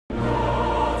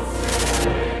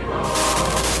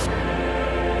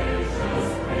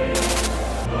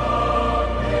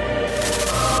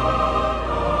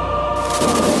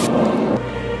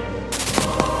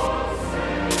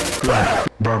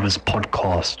Brothers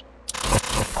podcast, a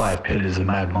 5 Pillars of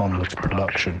Mad Monolith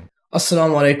production.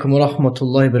 Assalamu alaikum wa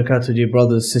rahmatullahi wa barakatuh, dear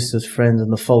brothers, sisters, friends,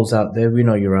 and the foes out there. We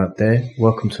know you're out there.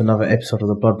 Welcome to another episode of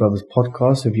the Blood Brothers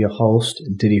podcast with your host,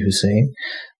 Didi Hussein.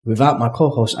 Without my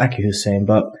co-host, Aki Hussein,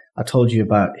 but I told you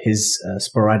about his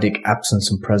sporadic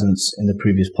absence and presence in the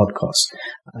previous podcast.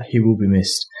 He will be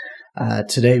missed.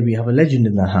 Today we have a legend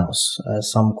in the house.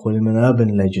 Some call him an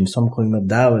urban legend, some call him a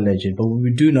dawah legend, but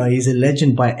we do know he's a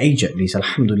legend by age at least,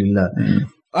 alhamdulillah.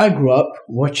 I grew up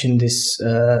watching this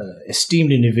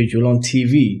esteemed individual on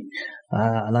TV,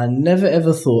 and I never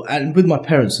ever thought, and with my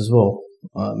parents as well,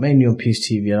 mainly on Peace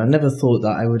TV, and I never thought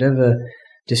that I would ever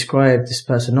describe this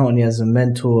person not only as a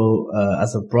mentor,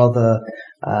 as a brother,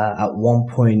 at one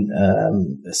point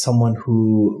someone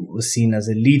who was seen as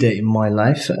a leader in my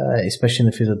life, especially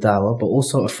in the field of dawah, but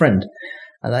also a friend,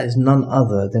 and that is none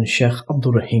other than Sheikh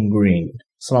Abdul Rahim Green.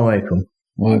 Assalamu alaikum.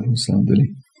 Wa alaikum assalam,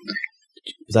 Dilly.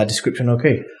 Is that description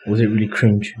okay? Or was it really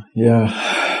cringe? Yeah,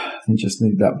 I just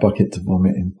need that bucket to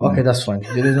vomit in. Okay, that's fine.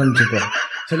 There's nothing to go.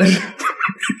 So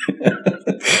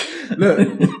look,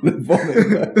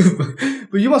 vomit.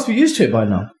 But you must be used to it by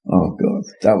now. Oh God,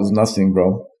 that was nothing,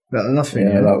 bro. Nothing.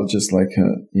 Yeah, that was just like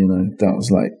that was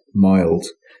like mild.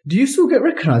 Do you still get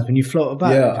recognised when you float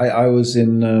about? Yeah, I was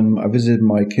in. I visited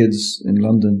my kids in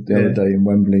London the other day in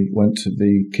Wembley. Went to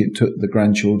took the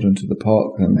grandchildren to the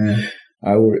park and.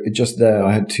 I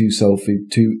had two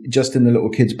just in the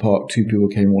little kids park. 2 people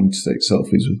came wanting to take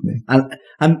selfies with me.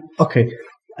 And okay,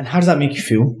 and how does that make you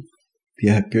feel?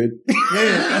 Yeah, good.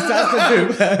 That's the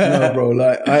truth. No, bro.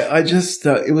 Like I just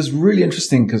it was really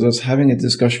interesting because I was having a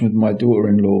discussion with my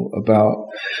daughter-in-law about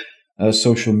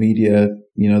social media.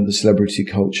 The celebrity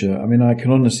culture. I mean, I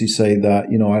can honestly say that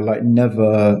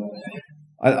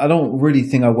I don't really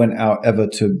think I went out ever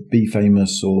to be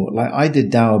famous or I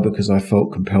did dawah because I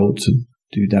felt compelled to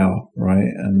do dawah,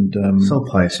 right? And so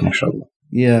pious, mashallah.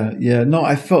 Yeah. No,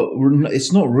 I felt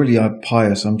it's not really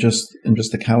pious. I'm just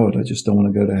a coward. I just don't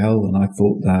want to go to hell. And I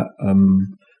thought that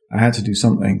I had to do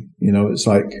something. It's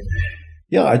like,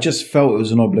 yeah, I just felt it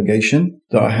was an obligation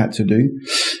that I had to do.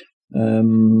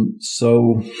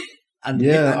 So. And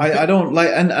yeah, I don't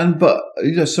like but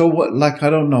so what? Like I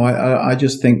don't know. I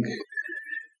just think.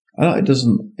 It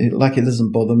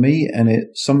doesn't bother me, and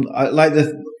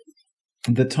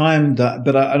the time that,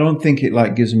 but I don't think it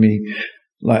gives me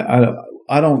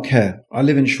I don't care. I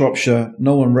live in Shropshire.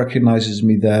 No one recognizes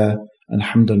me there, and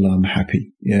alhamdulillah, I'm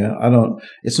happy. Yeah,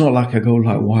 it's not like I go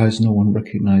why is no one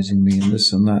recognizing me and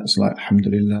this and that. It's like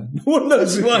alhamdulillah, no one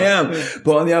knows who I am.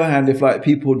 But on the other hand, if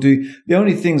people do, the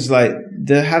only things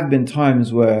there have been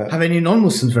times where have any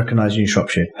non-Muslims recognized you in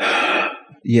Shropshire?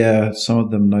 Yeah, some of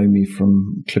them know me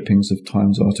from clippings of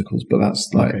Times articles, but that's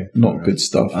not good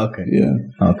stuff. Okay. Yeah.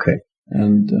 Okay.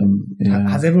 And yeah.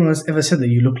 Has everyone ever said that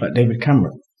you look like David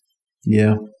Cameron?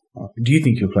 Yeah. Do you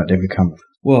think you look like David Cameron?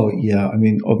 Well, yeah. I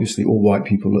mean, obviously, all white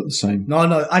people look the same.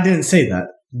 No, I didn't say that.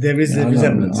 There is a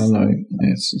resemblance. I know.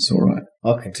 It's all right.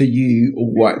 Okay. To you,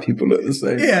 all white people look the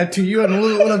same. Yeah, to you and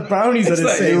all the brownies are the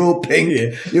same. You're all pink.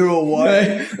 Yeah. You're all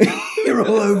white. You're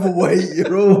all overweight.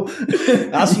 You're all.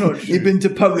 That's not true. You've been to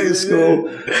public school.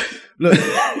 Look,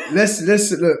 let's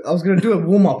look. I was going to do a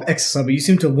warm up exercise, but you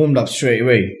seem to have warmed up straight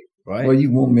away, right? Well,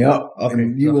 you warmed me up.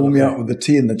 Okay, you warmed me up with the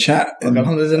tea in the chat. And,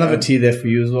 there's another tea there for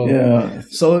you as well. Yeah.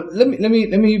 So let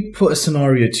me put a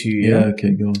scenario to you. Yeah.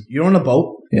 Okay. Go on. You're on a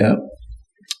boat. Yeah.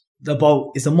 The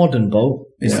boat is a modern boat.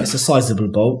 It's a sizable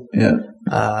boat. Yeah.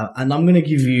 And I'm going to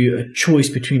give you a choice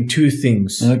between two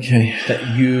things. Okay.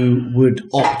 That you would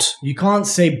opt. You can't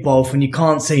say both and you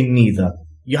can't say neither.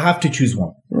 You have to choose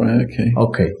one. Right. Okay.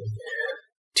 Okay.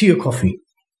 Tea or coffee?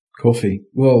 Coffee.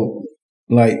 Well,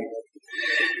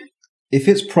 if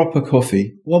it's proper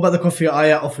coffee. What about the coffee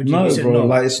I offered you? No, You said bro.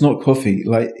 no. It's not coffee.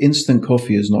 Instant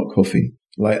coffee is not coffee.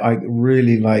 I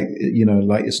really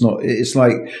it's not. It's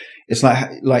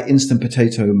like instant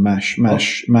potato mashed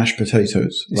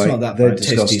potatoes. It's not that they're bad.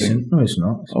 disgusting. No, it's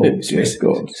not.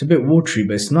 It's a bit watery,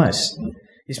 but it's nice.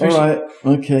 All right,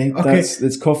 okay.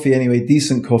 It's coffee anyway.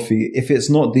 Decent coffee. If it's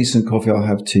not decent coffee, I'll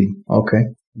have tea. Okay.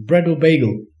 Bread or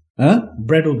bagel? Huh?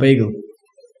 Bread or bagel?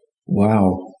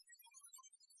 Wow.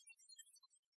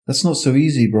 That's not so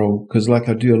easy, bro, because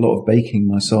I do a lot of baking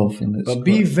myself. But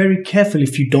be very careful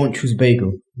if you don't choose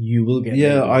bagel. You will get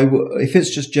bagel. If it's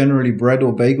just generally bread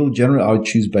or bagel, I would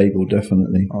choose bagel,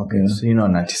 definitely. Okay, yeah. So you're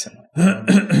not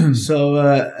 97. So,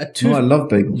 no, I love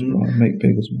bagels, bro. I make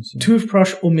bagels myself.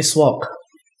 Toothbrush or miswak?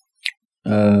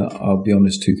 I'll be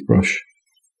honest, toothbrush.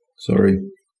 Sorry.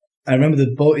 I remember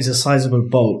the boat is a sizable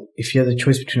boat. If you had the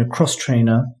choice between a cross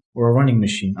trainer or a running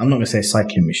machine, I'm not going to say a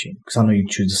cycling machine, because I know you'd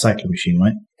choose a cycling machine,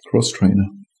 right? Cross trainer.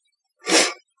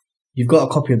 you've got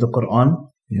a copy of the Quran,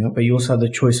 Yeah. but you also have the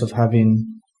choice of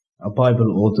having a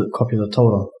Bible or the copy of the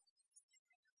Torah.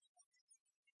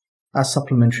 That's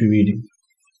supplementary reading.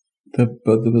 But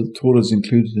the Torah is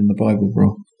included in the Bible,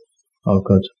 bro. Oh,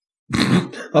 good.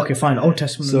 Okay, fine. Old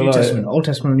Testament So, or New like- Testament. Old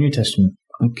Testament or New Testament.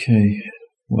 Okay.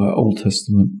 Well, Old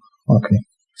Testament. Okay.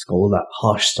 It's got all that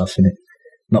harsh stuff in it.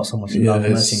 Not so much Yeah, love,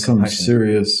 mercy, it's and some compassion.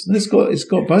 serious. It's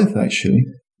got both actually.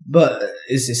 But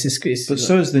it's But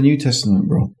so is the New Testament,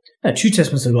 bro. yeah, New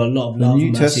Testament's got a lot of The love,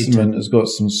 New mercy. Testament has got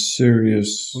some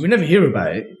serious. We never hear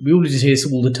about it. We always just hear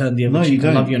all the turn the other No, cheek you and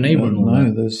don't. love your neighbour and all No,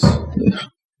 that. there's,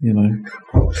 you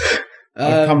know,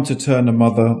 I've come to turn a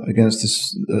mother against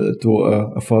his daughter,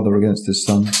 a father against his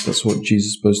son. That's what Jesus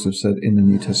is supposed to have said in the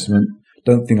New Testament.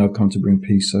 Don't think I've come to bring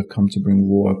peace. I've come to bring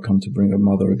war. I've come to bring a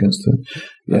mother against her.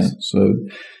 Yeah. So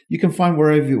you can find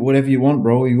whatever you want,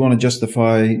 bro. You want to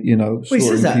justify, Wait, says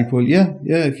slaughtering that? people. Yeah.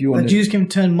 If you want Like to. Jesus can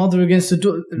turn mother against the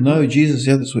daughter. No, Jesus,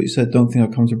 yeah, that's what he said. Don't think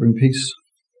I've come to bring peace.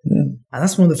 Yeah. And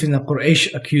that's one of the things that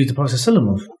Quraysh accused the Prophet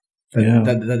ﷺ of.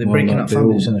 That they're breaking up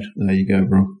families, isn't it? There you go,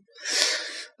 bro.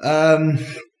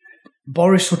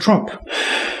 Boris or Trump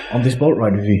on this boat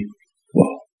ride with you?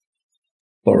 Well,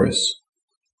 Boris.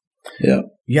 Yeah.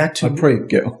 You had to. I pray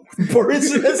get on.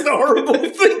 Boris, that's the horrible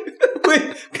thing.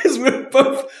 Because we're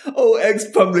both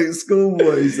ex-public school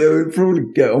boys, so we'd probably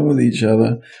get on with each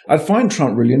other. I'd find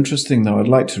Trump really interesting, though. I'd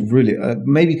like to really,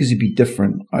 maybe because he'd be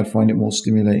different, I'd find it more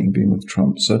stimulating being with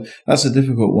Trump. So that's a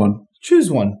difficult one.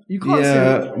 Choose one. You can't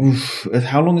Yeah. Oof.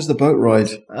 How long is the boat ride?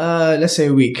 say. Let's say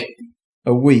a week.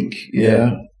 A week.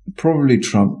 Yeah. Probably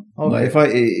Trump. Okay.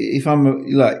 Like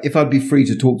if I'd be free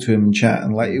to talk to him and chat,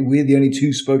 and like we're the only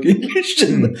two spoke English,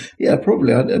 yeah,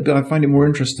 probably. I find it more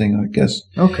interesting, I guess.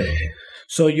 Okay.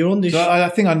 So you're on this. So I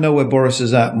think I know where Boris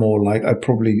is at more. Like I'd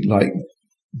probably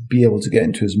be able to get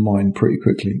into his mind pretty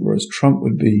quickly, whereas Trump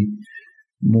would be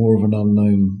more of an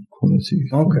unknown quality.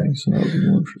 Okay. So that would be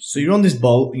more interesting. So you're on this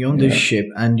boat, you're on this ship,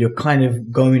 and you're kind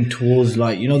of going towards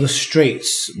the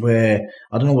straits where,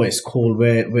 I don't know what it's called,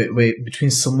 where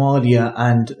between Somalia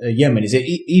and Yemen. Is it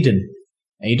Aden?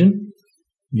 Aden?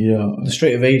 Yeah. The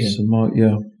Strait of Aden.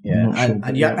 Yeah. Yeah. I'm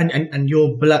not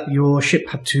sure, but And your ship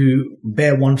had to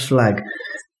bear one flag.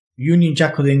 Union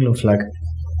Jack or the England flag?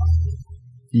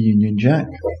 The Union Jack.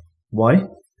 Why?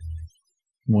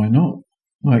 Why not?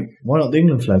 Why not the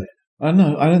England flag? I don't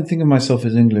know. I don't think of myself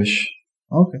as English.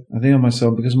 Okay. I think of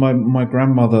myself because my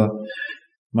grandmother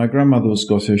was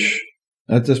Scottish.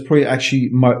 That's probably actually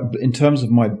in terms of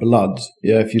my blood.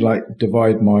 Yeah, if you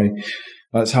divide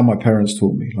that's how my parents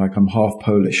taught me. Like I'm half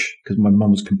Polish because my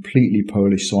mum was completely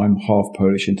Polish, so I'm half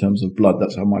Polish in terms of blood.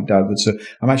 That's how my dad would. So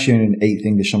I'm actually only an eighth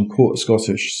English. I'm quarter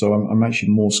Scottish, so I'm actually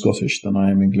more Scottish than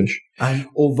I am English.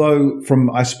 Although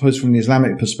I suppose from the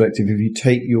Islamic perspective, if you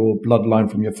take your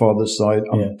bloodline from your father's side,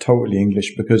 I'm totally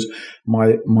English because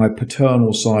my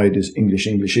paternal side is English,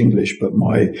 but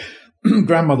my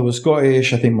grandmother was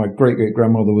Scottish. I think my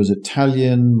great-great-grandmother was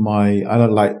Italian. I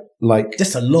don't like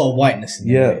just a lot of whiteness in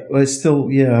there. yeah, well, it's still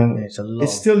It's a lot.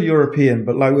 it's still European,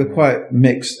 but we're quite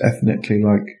mixed ethnically.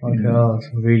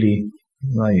 Really?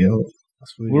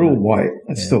 That's really We're all white.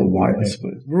 It's still white, I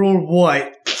suppose. We're all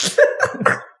white.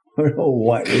 We're all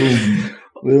white.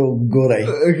 We're all goody.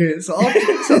 Okay,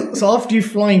 so after you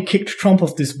flying kicked Trump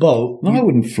off this boat, No, I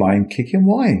wouldn't fly and kick him.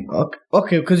 Why?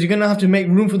 okay, because you're gonna have to make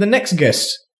room for the next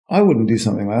guest. I wouldn't do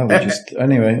something like that.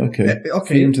 Anyway, okay.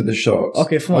 Okay. Feed him to the sharks.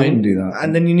 Okay, fine. I wouldn't do that.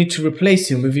 And then you need to replace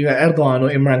him with either Erdogan or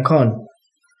Imran Khan.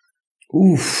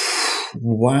 Oof.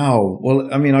 Wow. Well,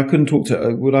 I mean, I couldn't talk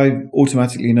to. Would I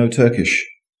automatically know Turkish?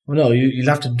 Well, no, you'll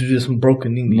have to do some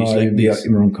broken English No, like it'd be this.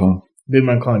 Imran Khan.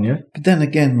 Imran Khan, yeah? But then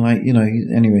again,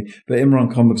 anyway. But Imran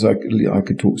Khan, because I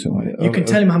could talk to him. You can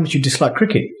tell him how much you dislike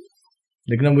cricket.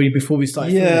 Before we start.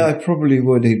 Yeah, I probably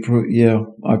would. And you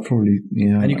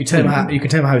can tell him how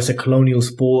it's a colonial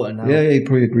sport and how, he'd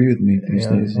probably agree with me these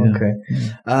days. Yeah. Okay.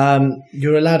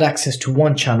 You're allowed access to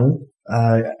one channel,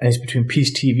 and it's between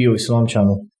Peace TV or Islam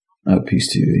channel. Oh, Peace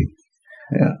TV.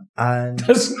 Yeah. And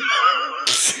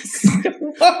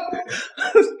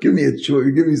Give me a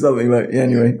choice. Give me something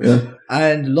anyway. Yeah.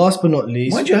 And last but not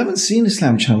least, Mind you, I haven't seen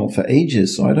Islam channel for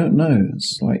ages, so I don't know.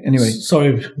 It's anyway.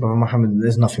 Sorry, Brother Muhammad,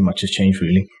 there's nothing much has changed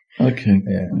really. Okay.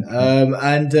 Yeah.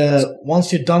 And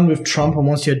once you're done with Trump and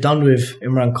once you're done with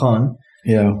Imran Khan,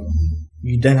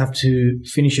 you then have to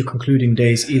finish your concluding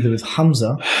days either with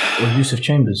Hamza or Yusuf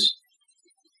Chambers.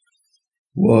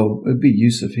 Well, it'd be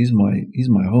Yusuf. He's my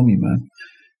homie, man.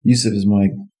 Yusuf is my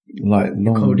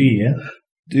long Cody, yeah.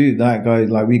 Dude, that guy,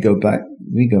 we go back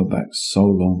so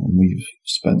long, and we've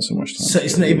spent so much time. So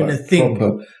it's not even a thing.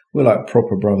 We're like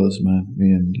proper brothers, man.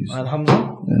 Me and Yusuf. And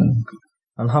Hamza? Yeah.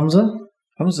 And Hamza?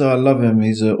 Hamza, I love him.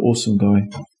 He's an awesome guy.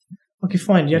 Okay,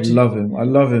 fine. You I had to, love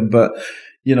him. But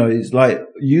it's like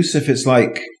Yusuf. It's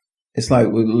like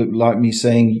me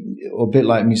saying, or a bit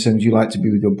like me saying, "Do you like to be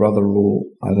with your brother?" Or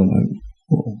I don't know.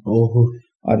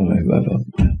 I don't know. Whatever.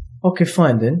 Okay,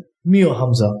 fine then. Me or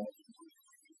Hamza?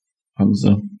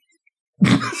 Hamza.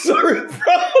 Sorry,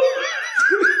 bro.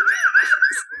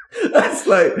 That's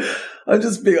like,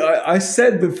 I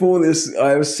said before this,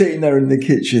 I was sitting there in the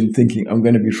kitchen thinking, I'm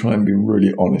going to trying to be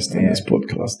really honest in this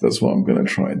podcast. That's what I'm going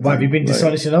to try and do. Why, have you been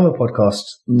dishonest in other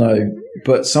podcasts? No,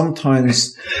 but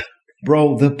sometimes,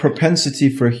 bro, the propensity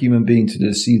for a human being to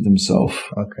deceive themselves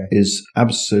is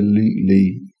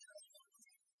absolutely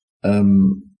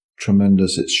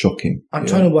tremendous. It's shocking. I'm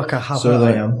trying to work out how hurt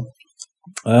I am.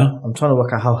 I'm trying to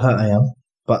work out how hurt I am.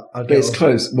 But it's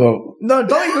close. Well, no,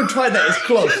 don't even try that. It's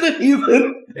close.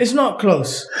 It's not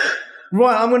close.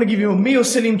 Right, I'm going to give you a me or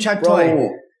Salim Chagtai.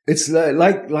 Bro, it's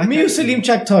like me or Salim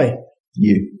Chagtai.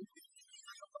 You.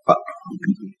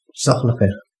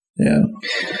 Yeah.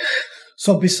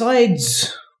 So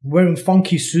besides wearing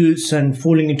funky suits and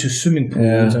falling into swimming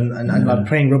pools and like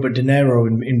playing Robert De Niro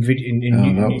in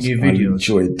your videos, I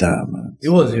enjoyed that, man. It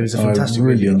was a fantastic. I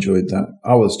really video. enjoyed that.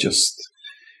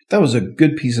 That was a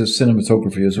good piece of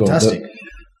cinematography as well. Fantastic.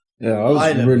 I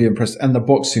was really impressed. And the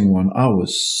boxing one, I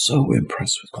was so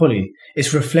impressed with. Quality.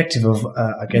 It's reflective of,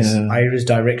 I guess, Ira's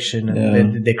direction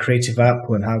and their creative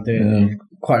output and how they're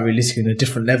quite realistic in a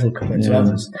different level compared to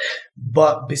others.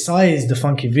 But besides the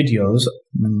funky videos,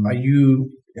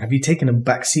 have you taken a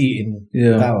back seat in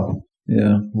Dawah?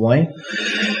 Yeah. Why?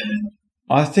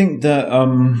 I think that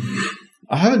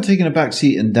I haven't taken a back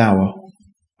seat in Dawah.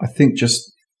 I think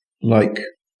just like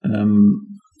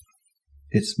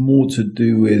it's more to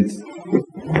do with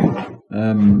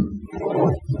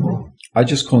I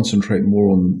just concentrate more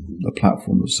on the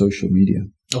platform of social media.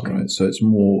 Okay. Right? So it's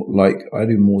more like I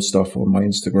do more stuff on my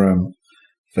Instagram,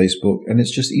 Facebook, and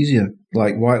it's just easier.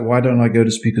 Like why don't I go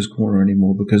to Speaker's Corner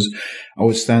anymore? Because I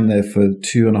would stand there for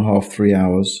 2.5, 3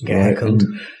 hours,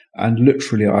 and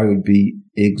literally I would be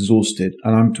exhausted.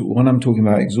 And when I'm talking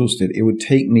about exhausted, it would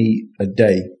take me a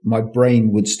day. My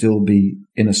brain would still be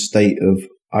in a state of,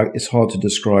 it's hard to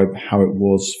describe how it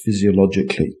was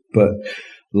physiologically, but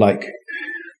like,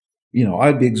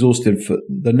 I'd be exhausted for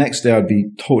the next day. I'd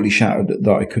be totally shattered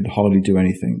that I could hardly do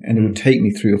anything. And it would take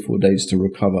me 3 or 4 days to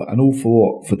recover. And all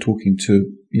for what? For talking to,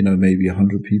 maybe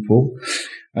 100 people.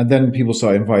 And then people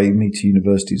started inviting me to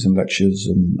universities and lectures.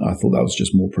 And I thought that was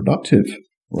just more productive,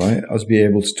 right? I was being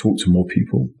able to talk to more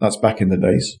people. That's back in the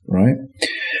days, right?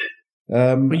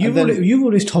 But you've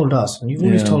always told us, and you've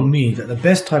always told me that the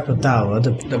best type of dawah,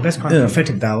 the best kind of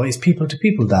prophetic dawah is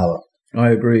people-to-people dawah.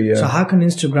 I agree, yeah. So how can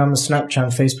Instagram and Snapchat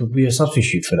and Facebook be a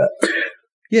substitute for that?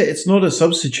 Yeah, it's not a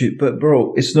substitute, but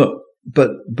bro, it's not. But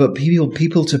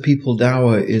people to people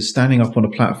dawah is standing up on a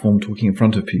platform talking in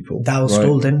front of people. Dawah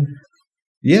stole then?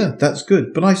 Yeah, that's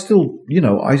good. But I still,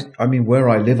 I mean, where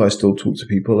I live, I still talk to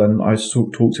people, and I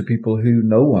talk to people who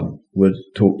no one would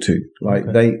talk to.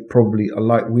 Like they probably are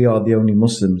like, we are the only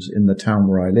Muslims in the town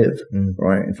where I live,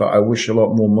 right? In fact, I wish a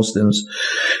lot more Muslims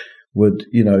would,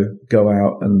 go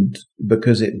out, and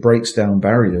because it breaks down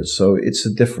barriers. So it's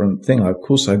a different thing. Of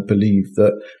course, I believe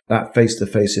that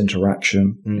face-to-face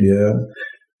interaction,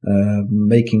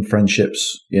 making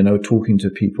friendships, talking to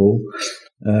people,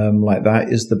 like that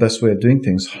is the best way of doing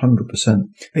things, 100%.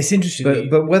 It's interesting.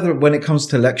 But when it comes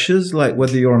to lectures, like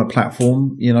whether you're on a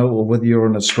platform, or whether you're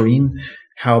on a screen,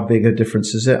 how big a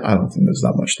difference is it? I don't think there's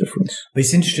that much difference. But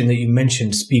it's interesting that you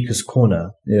mentioned Speaker's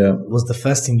Corner. Yeah. Was the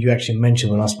first thing you actually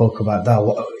mentioned when I spoke about that.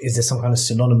 Is there some kind of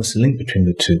synonymous link between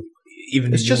the two?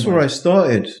 It's just where I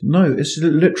started. No, it's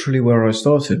literally where I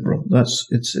started, bro.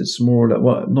 It's more like,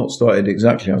 well, not started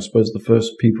exactly. I suppose the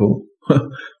first people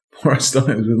where I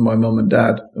started was with my mum and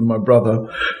dad and my brother,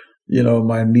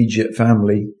 my immediate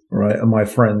family, right? And my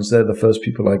friends. They're the first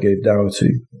people I gave dawah to.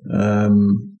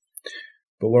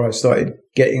 But where I started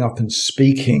getting up and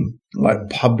speaking, like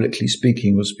publicly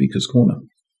speaking, was Speaker's Corner.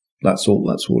 That's all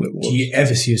it was. Do you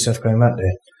ever see yourself going back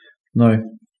there? No.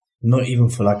 Not even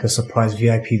for like a surprise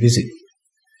VIP visit?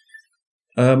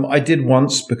 I did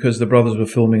once because the brothers were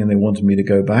filming and they wanted me to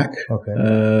go back. Okay.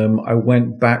 I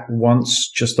went back once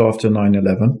just after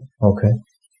 9/11. Okay.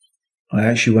 I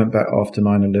actually went back after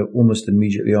 9/11, almost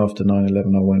immediately after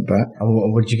 9/11 I went back.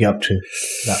 And what did you get up to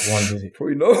that one visit?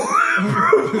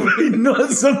 Probably not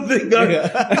something I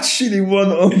actually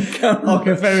want on camera.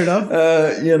 Okay, fair enough.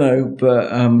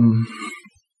 But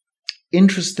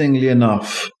interestingly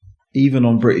enough, even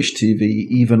on British TV,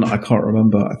 I can't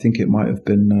remember, I think it might have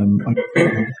been,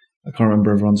 I can't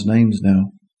remember everyone's names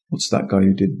now. What's that guy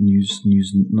who did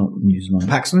not Newsline?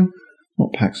 Paxman?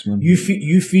 Not Paxman.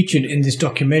 You featured in this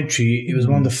documentary. It was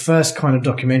one of the first kind of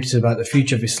documentaries about the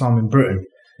future of Islam in Britain.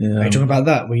 Yeah. Are you talking about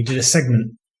that, where you did a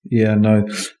segment? Yeah, no.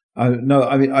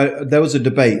 There was a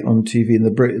debate on TV, and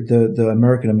the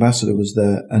American ambassador was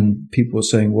there, and people were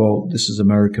saying, well, this is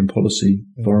American policy,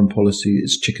 foreign policy,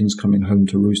 it's chickens coming home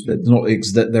to roost. It's not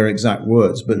their exact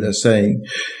words, but they're saying,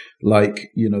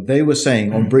 like, they were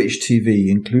saying on British TV,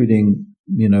 including,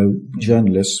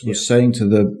 journalists, were saying to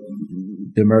the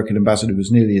American ambassador, who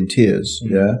was nearly in tears,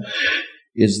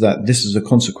 is that this is a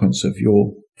consequence of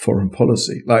your foreign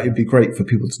policy. Like, it'd be great for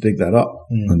people to dig that up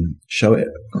and show it,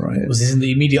 right? Was this in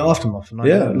the immediate aftermath of 9/11?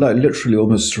 Yeah, like literally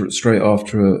almost straight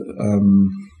after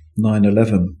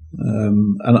 9/11.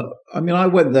 And I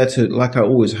went there to, like I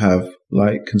always have,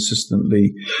 like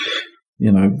consistently,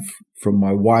 from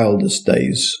my wildest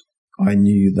days, I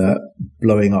knew that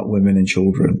blowing up women and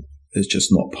children is just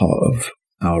not part of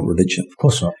our religion. Of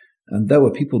course not. And there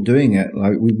were people doing it.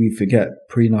 Like we forget,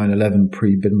 pre-9/11,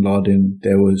 pre-Bin Laden,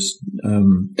 there was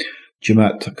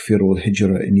Jamaat Takfir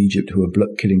al-Hijra in Egypt who were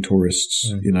killing tourists,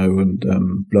 and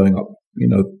blowing up,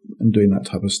 and doing that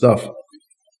type of stuff.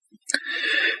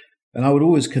 And I would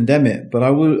always condemn it, but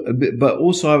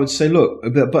also I would say, look,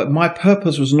 but my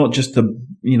purpose was not just to,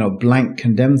 blank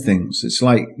condemn things. It's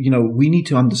like, we need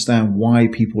to understand why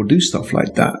people do stuff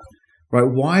like that. Right?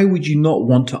 Why would you not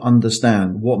want to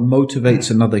understand what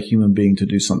motivates another human being to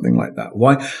do something like that?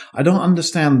 Why? I don't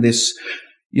understand this,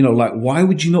 why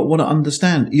would you not want to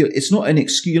understand? It's not an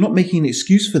excuse. You're not making an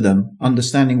excuse for them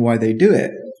understanding why they do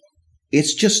it.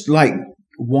 It's just like,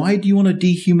 why do you want to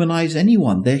dehumanize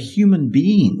anyone? They're human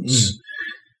beings.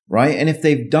 Right? And if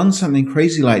they've done something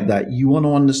crazy like that, you want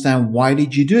to understand, why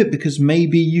did you do it? Because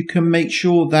maybe you can make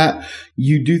sure that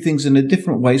you do things in a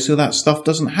different way so that stuff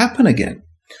doesn't happen again.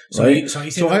 Right?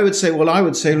 So I would say,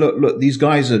 look, these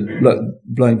guys are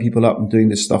blowing people up and doing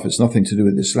this stuff. It's nothing to do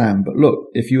with Islam. But look,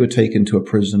 if you were taken to a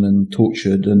prison and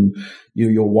tortured and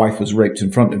your wife was raped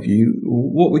in front of you,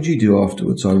 what would you do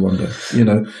afterwards? I wonder,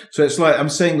 So it's like, I'm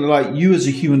saying, like, you as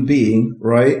a human being,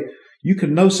 right? You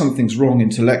can know something's wrong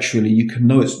intellectually. You can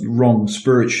know it's wrong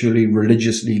spiritually,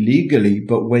 religiously, legally.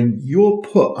 But when you're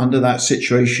put under that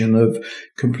situation of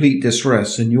complete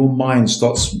distress and your mind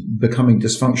starts becoming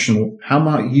dysfunctional, how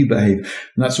might you behave?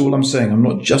 And that's all I'm saying. I'm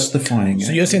not justifying it.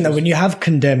 So you're saying that when you have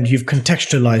condemned, you've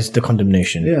contextualized the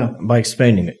condemnation by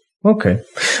explaining it. Okay.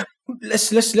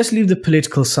 Let's leave the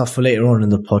political stuff for later on in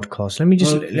the podcast. Let me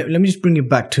just bring you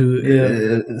back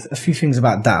to a few things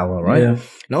about da'wah, right? Yeah.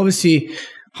 Now, obviously,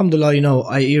 alhamdulillah,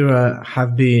 IERA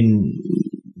have been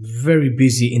very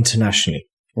busy internationally,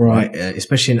 right?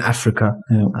 Especially in Africa.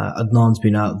 Yeah. Adnan's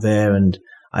been out there, and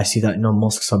I see that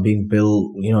mosques are being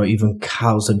built. Even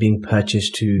cows are being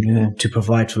purchased to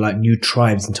provide for like new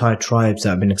tribes, entire tribes that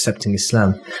have been accepting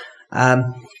Islam.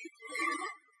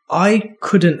 I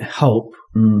couldn't help,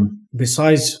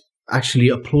 besides actually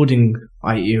applauding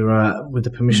IERA with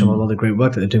the permission of all the great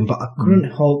work that they're doing, but I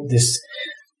couldn't help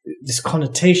this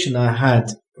connotation I had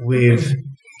with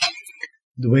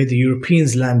the way the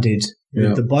Europeans landed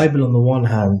with the Bible on the one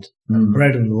hand and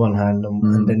bread on the one hand,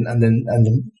 and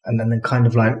then kind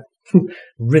of like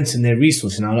rinsing their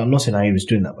resources. Now, I'm not saying IERA is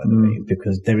doing that, by the way,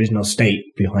 because there is no state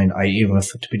behind IERA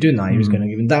to be doing that. IERA is going to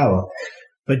give them dawah.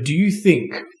 But do you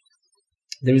think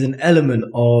there is an element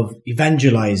of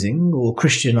evangelizing or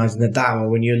Christianizing the da'wah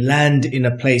when you land in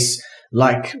a place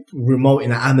like remote in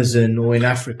the Amazon or in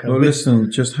Africa? Well,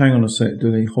 listen, just hang on a sec.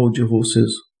 Do they hold your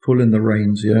horses? Pull in the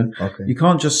reins, yeah? Okay. You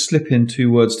can't just slip in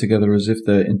two words together as if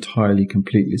they're entirely,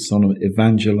 completely synonymous.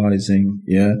 Evangelizing,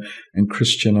 and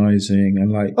Christianizing,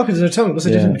 and like... Okay, so tell me, what's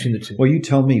the difference between the two? Well, you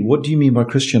tell me. What do you mean by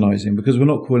Christianizing? Because we're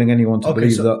not calling anyone to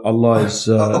believe that Allah is...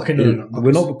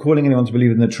 we're not calling anyone to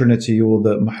believe in the Trinity or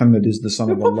that Muhammad is the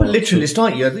son of Allah. You're a literalist,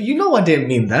 aren't you? You know I didn't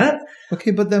mean that.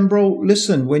 Okay, but then, bro,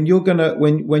 listen. When you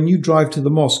drive to the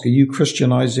mosque, are you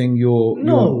Christianizing your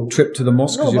trip to the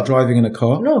mosque because you're driving in a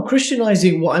car? No,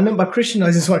 Christianizing. What I meant by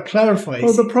Christianizing is what I clarify.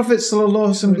 Oh, the Prophet sallallahu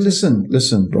alaihi wasallam.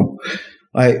 Listen, bro.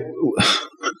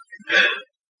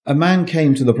 A man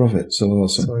came to the Prophet sallallahu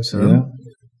alaihi wasallam. Yeah?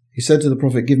 He said to the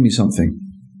Prophet, "Give me something."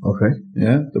 Okay.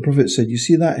 Yeah. The Prophet said, "You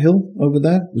see that hill over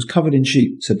there? It was covered in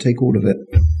sheep." He said, "Take all of it."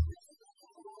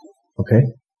 Okay.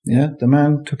 Yeah, the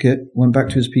man took it, went back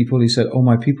to his people. He said, "Oh,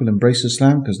 my people, embrace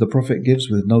Islam because the Prophet gives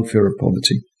with no fear of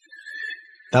poverty."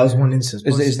 That was one instance.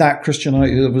 Is that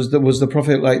Christianity? Was the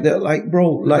Prophet like that? Like,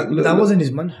 bro, like that wasn't his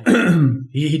manhaj.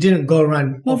 he didn't go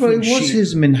around. No, but it was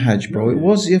his minhaj, bro. It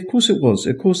was. Of course, it was.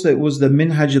 Of course, it was the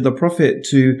minhaj of the Prophet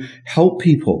to help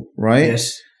people, right?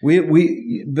 Yes.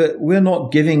 But we're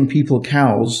not giving people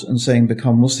cows and saying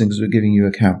become Muslims. We're giving you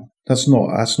a cow. That's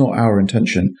not our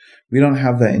intention. We don't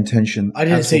have that intention. I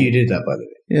didn't say you did that, by the way.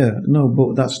 Yeah, no,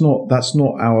 but that's not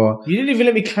our. You didn't even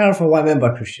let me clarify what I meant by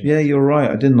Christian. Yeah, you're right.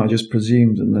 I didn't. I just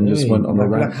presumed and then just went on a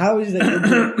rant. Like, how is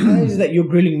that you're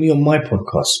grilling me on my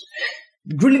podcast?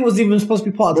 Grilling wasn't even supposed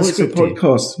to be part of the It's a script. Here.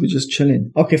 podcast. We're just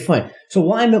chilling. Okay, fine. So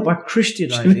what I meant by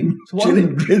Christianizing. What I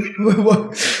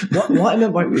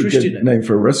meant by Christian Name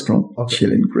for a restaurant. Okay.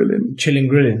 Chilling, grilling. Chilling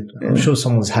grilling. I'm Yeah. sure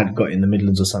someone's got in the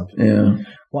Midlands or something. Yeah.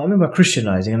 What I mean by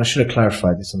Christianizing, and I should have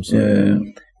clarified this, I'm sorry. Yeah.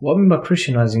 What I mean by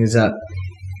Christianizing is that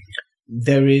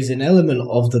there is an element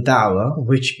of the da'wah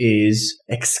which is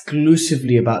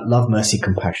exclusively about love, mercy,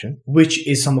 compassion, which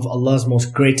is some of Allah's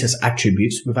most greatest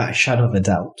attributes, without a shadow of a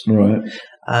doubt. Right.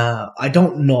 I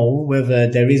don't know whether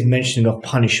there is mentioning of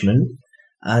punishment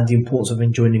and the importance of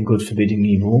enjoining good, forbidding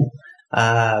evil,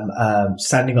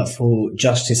 standing up for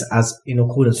justice as in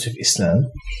accordance with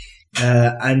Islam.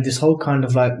 And this whole kind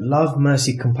of like love,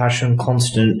 mercy, compassion,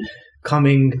 constant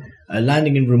coming,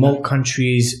 landing in remote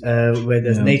countries where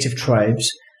there's native tribes,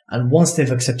 and once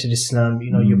they've accepted Islam,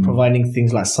 you're providing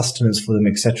things like sustenance for them,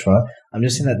 etc. I'm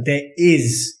just saying that there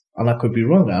is, and I could be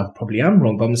wrong, I probably am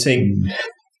wrong, but I'm saying,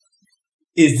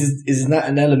 is that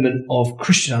an element of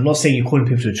Christian? I'm not saying you're calling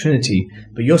people to the Trinity,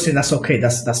 but you're saying that's okay,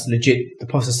 that's legit. The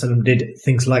Prophet ﷺ did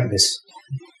things like this.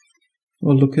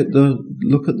 Well, look at the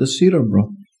seerah, bro.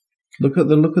 Look at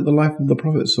the life of the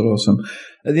Prophet ﷺ.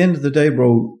 At the end of the day,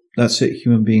 bro, that's it.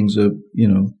 Human beings are,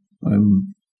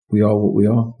 we are what we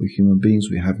are. We're human beings.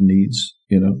 We have needs.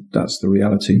 That's the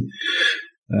reality.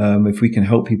 If we can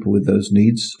help people with those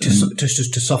needs,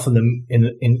 to soften them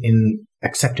in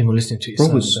accepting or listening to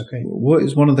Islam, is okay. What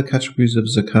is one of the categories of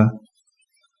zakah?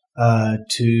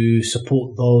 To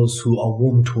support those who are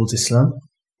warm towards Islam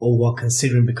or who are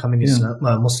considering becoming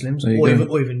Muslims, or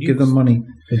even give them money.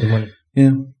 Give them money.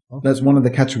 Yeah. Okay. That's one of the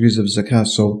categories of zakah.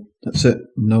 So that's it.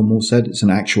 No more said. It's an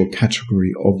actual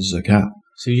category of zakah.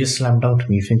 So you just slam dunked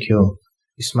me. You think you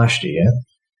smashed it, yeah?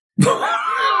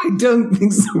 I don't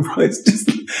think so, bro. It's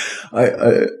just I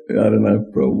don't know,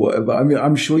 bro. Whatever. I mean,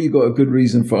 I'm sure you got a good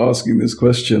reason for asking this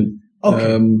question.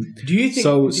 Okay. Do you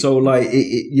think so? Like Do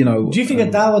you think a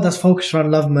da'wah that's focused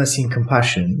around love, mercy, and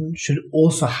compassion should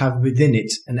also have within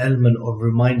it an element of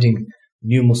reminding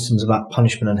new Muslims about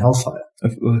punishment and hellfire?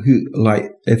 If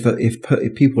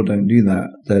people don't do that,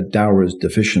 their dawah is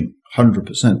deficient,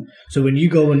 100%. So when you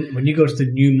go to the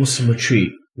new Muslim retreat,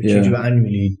 which you do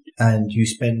annually, and you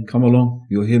spend... Come along.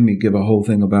 You'll hear me give a whole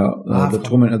thing about the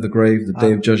torment of the grave, the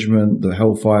day of judgment, the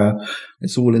hellfire.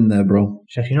 It's all in there, bro.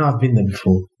 Chef, I've been there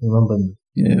before. Remember?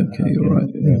 Yeah, okay, you're right.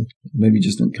 Yeah. Maybe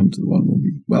just didn't come to the one where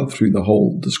we went through the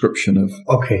whole description of...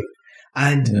 Okay.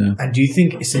 And do you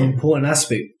think it's an important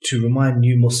aspect to remind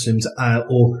new Muslims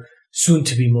or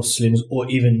soon-to-be Muslims or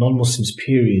even non-Muslims,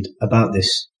 period, about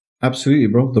this? Absolutely,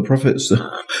 bro. The Prophet...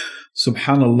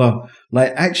 Subhanallah.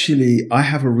 Like, actually, I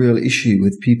have a real issue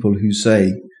with people who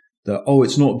say that,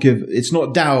 it's not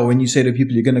da'wah when you say to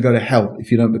people you're going to go to hell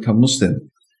if you don't become Muslim.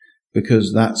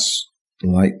 Because that's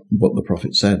like what the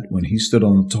Prophet said when he stood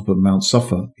on the top of Mount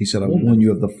Safa. He said, I warn you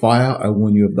of the fire, I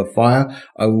warn you of the fire,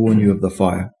 I warn you of the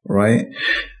fire, right?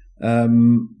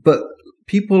 But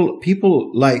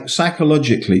people like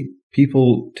psychologically,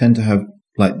 people tend to have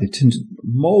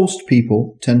most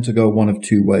people tend to go one of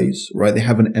two ways, right? They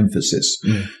have an emphasis.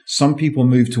 Some people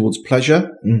move towards pleasure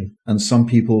and some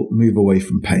people move away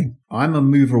from pain. I'm a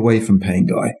move away from pain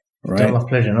guy, right? You don't like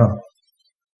pleasure, no?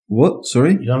 What?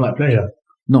 Sorry? You don't like pleasure?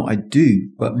 No, I do.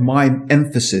 But my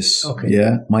emphasis,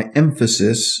 my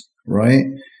emphasis, right,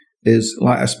 is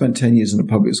like I spent 10 years in a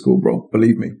public school, bro.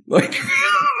 Believe me. Like...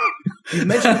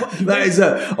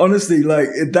 honestly, like,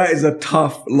 that is a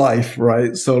tough life,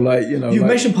 right? So, like, You've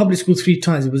mentioned public school 3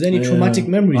 times. Was there any traumatic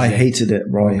memories? I hated it,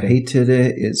 bro. Okay. I hated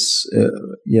it. It's,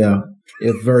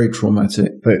 it's very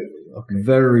traumatic.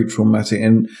 Very traumatic.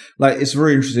 And, like, it's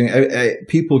very interesting.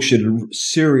 People should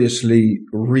seriously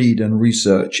read and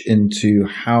research into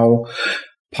how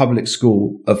public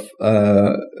school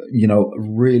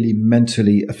really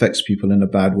mentally affects people in a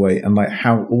bad way, and like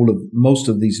how most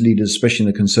of these leaders, especially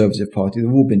in the Conservative Party,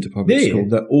 they've all been to public school.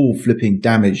 They're all flipping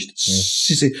damaged,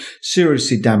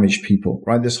 seriously damaged people,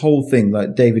 right? This whole thing,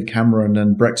 like David Cameron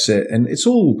and Brexit, and it's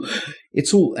all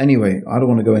anyway. I don't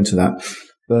want to go into that.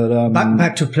 But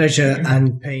back to pleasure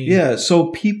and pain. Yeah,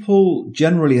 so people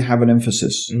generally have an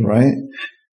emphasis, right?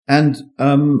 And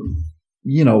and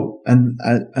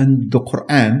the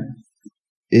Quran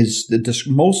is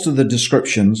most of the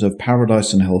descriptions of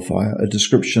paradise and hellfire are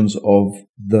descriptions of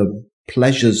the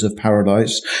pleasures of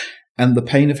paradise and the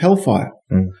pain of hellfire.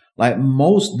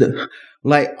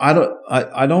 Like I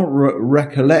don't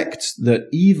recollect that,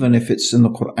 even if it's in the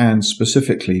Quran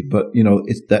specifically, but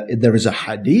it's that there is a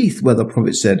hadith where the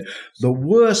Prophet said the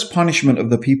worst punishment of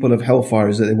the people of hellfire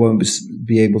is that they won't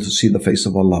be able to see the face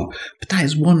of Allah. But that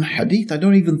is one hadith. I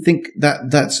don't even think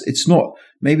it's not.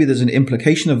 Maybe there's an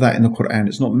implication of that in the Quran.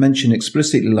 It's not mentioned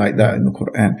explicitly like that in the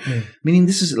Quran. Meaning,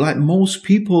 this is like, most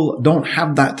people don't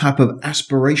have that type of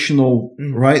aspirational,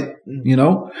 right?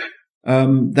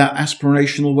 That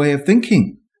aspirational way of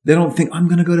thinking. They don't think, I'm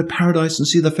going to go to paradise and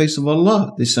see the face of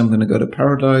Allah. They say, I'm going to go to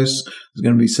paradise. There's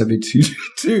going to be 72.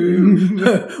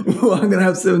 I'm going to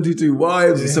have 72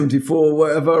 wives or 74,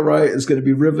 whatever, right? It's going to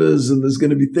be rivers, and there's going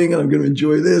to be thing, and I'm going to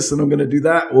enjoy this, and I'm going to do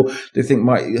that. Or they think,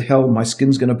 my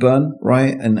skin's going to burn,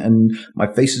 right? And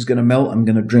my face is going to melt. I'm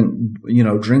going to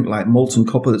drink like molten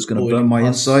copper that's going to burn my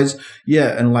insides.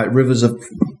 Yeah. And like rivers of,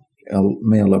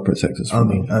 may Allah protect us from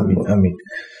that. Ameen.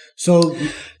 So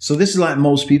this is like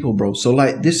most people, bro. So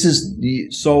like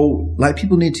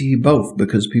people need to hear both,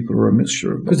 because people are a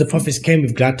mixture of both. Because the prophets came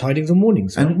with glad tidings and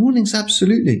warnings. And warnings,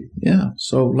 absolutely. Yeah.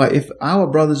 So like, if our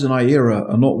brothers in our era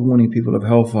are not warning people of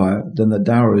hellfire, then the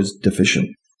dawah is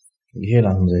deficient. You hear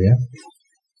that, Hamza, yeah?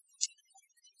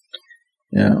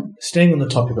 Yeah. Staying on the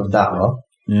topic of dawah.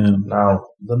 Yeah. Now,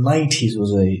 the 90s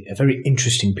was a very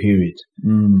interesting period.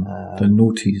 The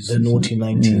noughties. The naughty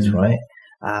 90s, right?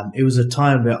 It was a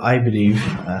time where I believe,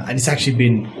 and it's actually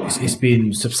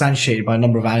been substantiated by a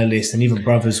number of analysts and even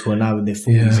brothers who are now in their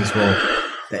 40s as well,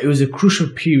 that it was a crucial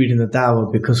period in the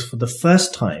dawah, because for the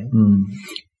first time,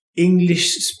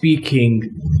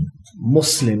 English-speaking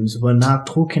Muslims were now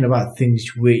talking about things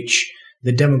which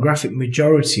the demographic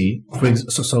majority,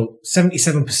 so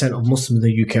 77% of Muslims in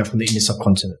the UK are from the Indian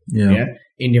subcontinent,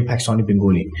 Indian, Pakistani,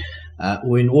 Bengali.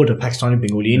 Or in order, Pakistani,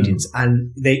 Bengali, Indians.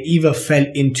 And they either fell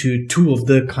into two of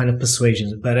the kind of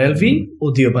persuasions, Barelvi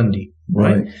or Deobandi,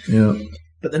 right? Yeah.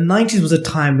 But the 90s was a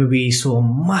time where we saw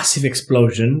a massive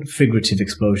explosion, figurative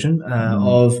explosion,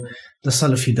 of the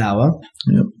Salafi Dawah.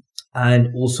 Yeah.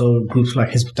 And also groups like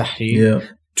Hizb ut-Tahrir. Yeah.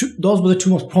 Those were the two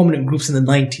most prominent groups in the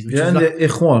 90s. And the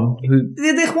Ikhwan.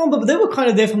 The Ikhwan, but they were kind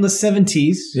of there from the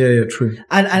 70s. Yeah, true.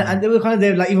 And they were kind of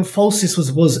there, like even Falsis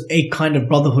was a kind of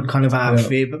brotherhood kind of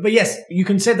outfit. Yeah. But yes, you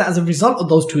can say that as a result of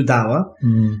those two dawah.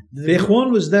 The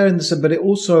Ikhwan was there but it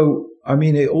also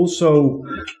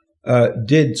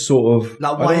did sort of,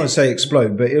 like, I don't want to say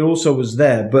explode, but it also was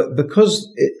there. But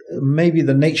because maybe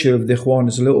the nature of the Ikhwan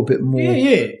is a little bit more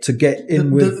to get in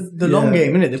with the long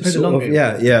game, innit? They play the long game.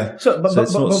 Yeah.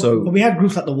 But we had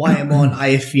groups like the YMO and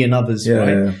IFE and others, right?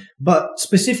 Yeah. But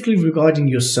specifically regarding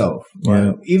yourself,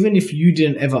 right? Even if you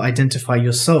didn't ever identify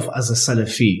yourself as a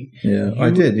Salafi. Yeah,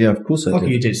 I did. Yeah, of course I did.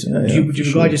 Okay, you did. Would you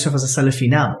regard yourself as a Salafi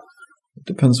now? It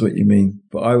depends what you mean,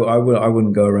 but I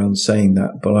wouldn't go around saying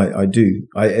that, but I do.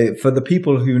 For the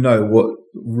people who know what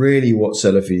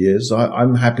Salafi is,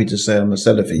 I'm happy to say I'm a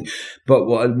Salafi,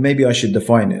 but maybe I should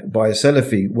define it by a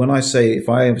Salafi. If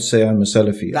I say I'm a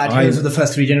Salafi, that adherents of the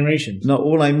first three generations. No,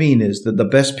 all I mean is that the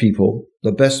best people,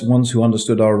 the best ones who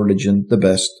understood our religion the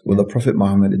best, were the Prophet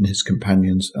Muhammad and his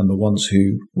companions, and the ones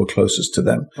who were closest to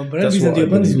them. But Barelvis and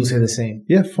Deobandis will say the same.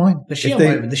 Yeah, fine. The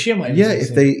Shia might. Yeah,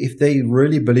 if they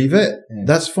really believe it,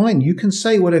 that's fine. You can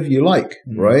say whatever you like,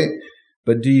 right?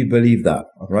 But do you believe that,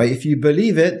 right? If you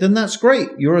believe it, then that's great.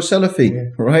 You're a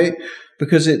Salafi, right?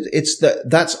 Because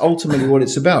that's ultimately what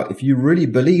it's about. If you really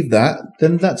believe that,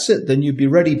 then that's it. Then you'd be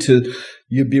ready to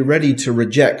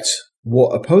reject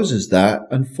what opposes that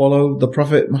and follow the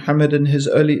Prophet Muhammad and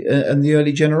the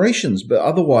early generations. But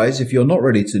otherwise, if you're not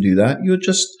ready to do that,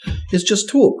 it's just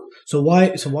talk. So why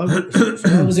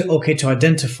was it okay to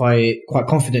identify it quite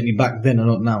confidently back then and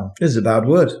not now? It's a bad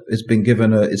word. It's been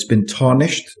it's been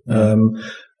tarnished.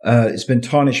 It's been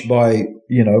tarnished by,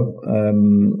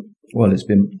 it's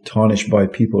been tarnished by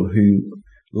people who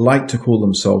like to call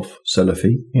themselves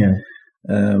Salafi. Yeah.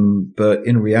 But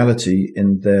in reality,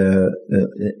 in their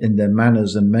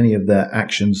manners and many of their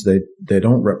actions, they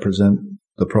don't represent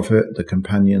the Prophet, the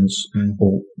companions,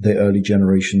 or the early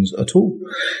generations at all.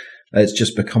 It's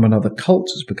just become another cult.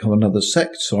 It's become another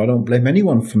sect. So I don't blame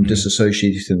anyone from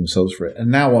disassociating themselves for it. And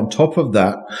now on top of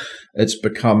that, it's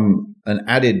become an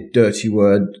added dirty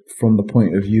word from the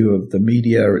point of view of the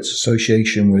media, its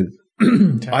association with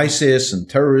ISIS and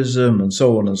terrorism and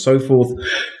so on and so forth.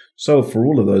 So for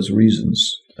all of those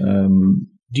reasons,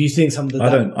 do you think some of the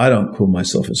I don't call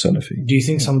myself a Salafi. Do you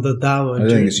think some of the dawah? I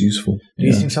think it's useful. Do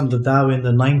you think some of the dawah in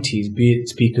the 90s, be it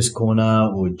Speaker's Corner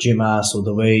or Jimas, or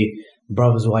the way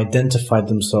brothers who identified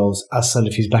themselves as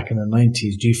Salafis back in the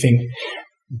 90s, do you think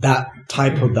that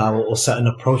type of dawah or certain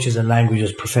approaches and language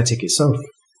was prophetic itself?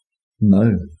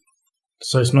 No.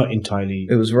 So it's not entirely.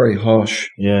 It was very harsh.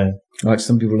 Yeah. Like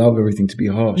some people love everything to be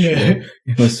harsh. Yeah.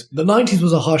 It was, The 90s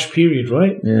was a harsh period,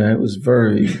 right? yeah, it was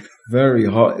very, very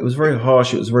hard. It was very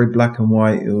harsh. It was very black and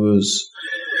white. It was,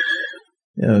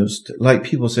 you know, it was like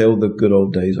people say, oh, the good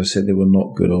old days. I said they were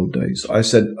not good old days. I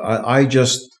said, I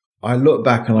look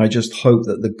back and I just hope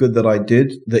that the good that I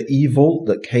did, the evil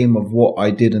that came of what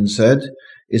I did and said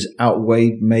is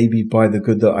outweighed maybe by the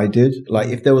good that I did. Like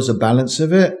if there was a balance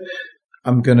of it,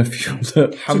 I'm going to feel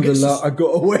that, alhamdulillah, I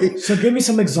got away. So give me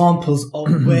some examples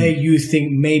of where you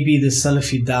think maybe the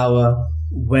Salafi dawah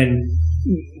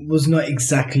was not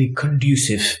exactly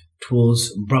conducive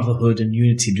towards brotherhood and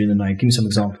unity during the night. Give me some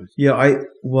examples. Yeah, I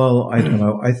don't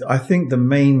know. I think the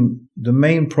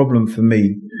main problem for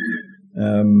me,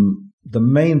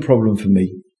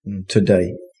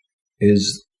 today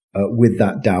is with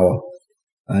that dawah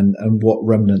and what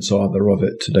remnants are there of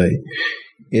it today,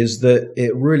 is that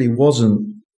it really wasn't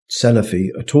Salafi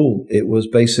at all. It was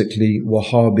basically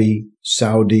Wahhabi,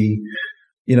 Saudi.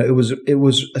 You know, it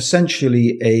was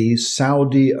essentially a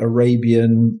Saudi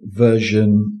Arabian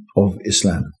version of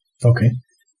Islam. Okay.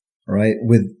 Right?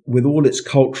 With all its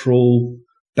cultural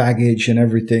baggage and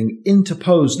everything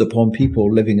interposed upon people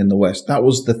living in the West. That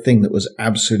was the thing that was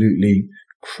absolutely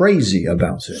crazy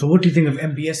about it. So what do you think of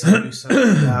MBS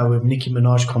now with Nicki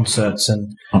Minaj concerts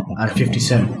and 50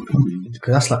 Cent?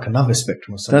 Because that's like another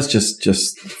spectrum. That's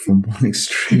just from one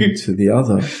extreme to the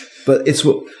other. But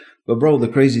bro, the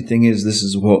crazy thing is, this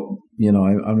is what, you know,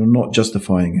 I'm not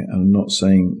justifying it. I'm not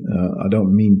saying, I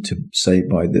don't mean to say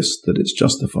by this that it's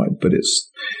justified, but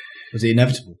was it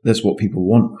inevitable? That's what people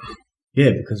want.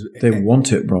 Yeah, because they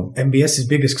want it, bro. MBS's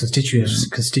biggest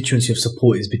constituency of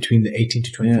support is between the 18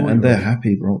 to 24. Yeah, and they're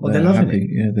happy, bro. Oh, they're loving happy. it.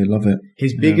 Yeah, they love it.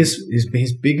 His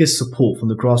biggest support from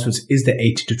the grassroots is the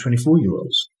 18 to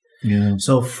 24-year-olds. Yeah.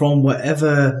 So from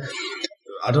whatever,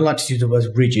 I don't like to use the word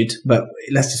rigid, but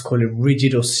let's just call it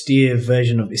rigid, austere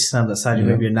version of Islam that Saudi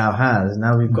Arabia now has.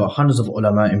 Now we've got hundreds of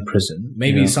ulama in prison,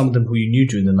 maybe some of them who you knew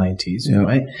during the 90s,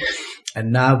 right?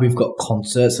 And now we've got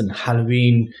concerts and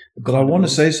Halloween. But I want to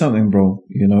say something, bro,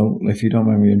 you know, if you don't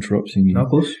mind me interrupting you. No, of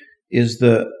course. Is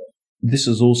that this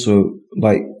is also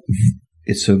like,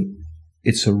 it's food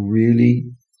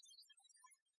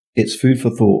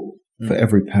for thought for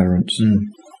every parent.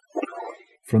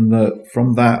 From that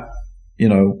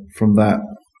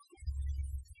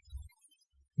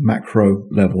macro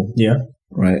level,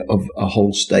 right, of a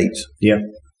whole state,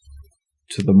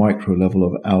 to the micro level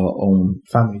of our own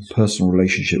families, personal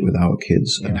relationship with our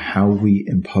kids, and how we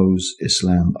impose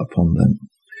Islam upon them.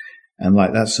 And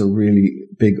like, that's a really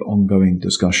big ongoing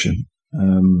discussion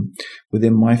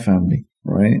within my family,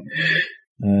 right?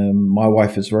 My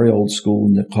wife is very old school,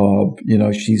 niqab, you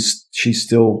know, she's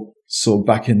still sort of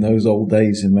back in those old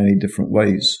days in many different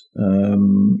ways.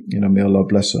 You know, may Allah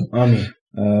bless her. Ameen.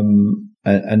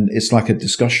 And it's like a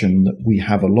discussion that we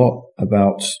have a lot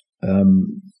about,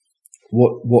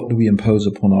 what do we impose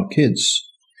upon our kids?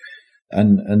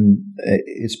 And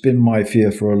it's been my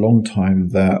fear for a long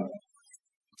time that,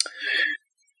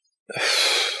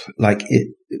 like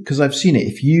it, because I've seen it.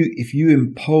 If you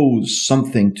impose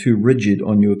something too rigid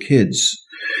on your kids,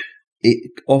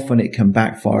 it can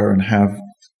backfire and have,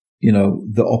 you know,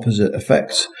 the opposite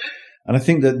effect. And I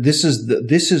think that this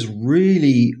is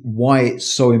really why it's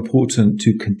so important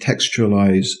to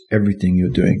contextualize everything you're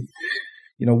doing.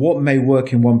 You know, what may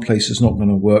work in one place is not going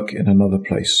to work in another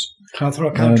place. Can I throw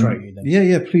a counter at you then?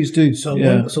 Yeah, please do. So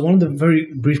one of the very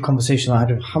brief conversations I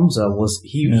had with Hamza was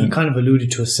he kind of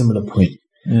alluded to a similar point.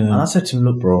 Yeah. And I said to him,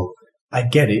 look, bro, I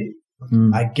get it.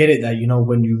 I get it that, you know,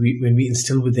 when we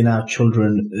instill within our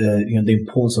children, you know, the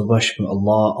importance of worshiping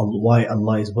Allah, why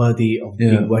Allah is worthy of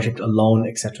being worshipped alone,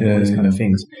 etc., all these kind of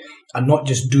things, and not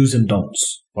just do's and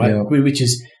don'ts, right? Yeah. Which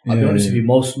is, I'll be honest with you,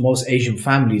 most Asian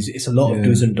families, it's a lot of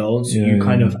do's and don'ts. You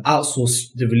kind of outsource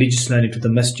the religious learning to the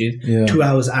masjid, 2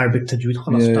 hours Arabic tajweed,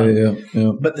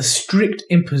 done. But the strict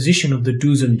imposition of the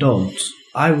do's and don'ts,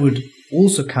 I would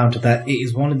also counter that it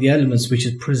is one of the elements which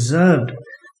has preserved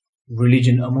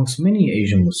religion amongst many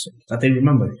Asian Muslims, that they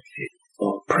remember,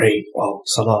 pray,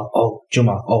 salah,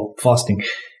 Jummah, fasting.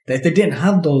 That if they didn't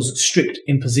have those strict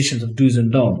impositions of do's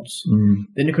and don'ts,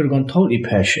 then it could have gone totally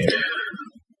pear-shaped.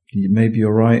 Maybe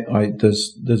you're right.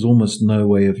 There's almost no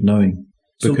way of knowing,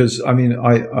 because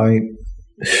without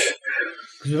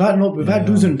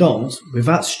do's and don'ts,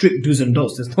 without strict do's and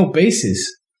don'ts, there's no basis,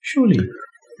 surely.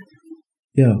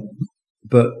 Yeah,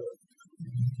 but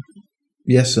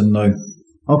yes and no.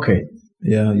 Okay.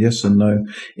 Yeah, yes and no.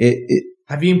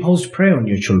 Have you imposed prayer on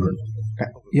your children?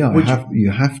 Yeah,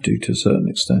 you have to a certain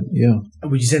extent, yeah.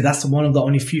 Would you say that's one of the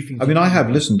only few things? I mean, I have,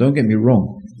 listen, don't get me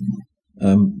wrong.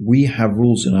 we have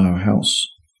rules in our house.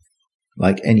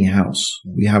 Like any house,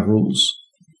 we have rules.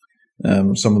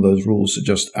 Some of those rules are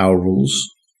just our rules.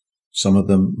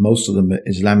 Most of them are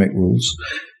Islamic rules.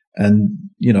 And,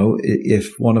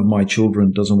 if one of my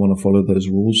children doesn't want to follow those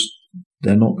rules,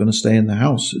 they're not going to stay in the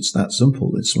house. It's that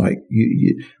simple. It's like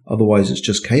otherwise it's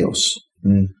just chaos.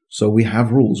 So we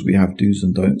have rules. We have do's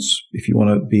and don'ts. If you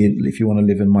want to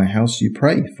live in my house, you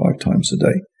pray 5 times a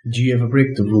day. Do you ever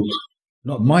break the rules?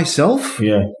 Not myself.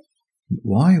 Yeah.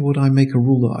 Why would I make a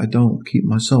rule that I don't keep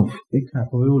myself?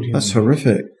 That's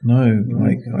horrific. No,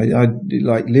 I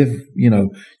live. You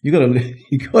got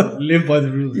to live by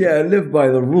the rules. Yeah, live by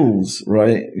the rules,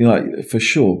 right? For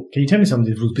sure. Can you tell me some of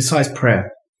these rules besides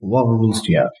prayer? What other rules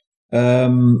do you have?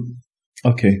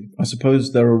 Okay, I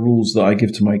suppose there are rules that I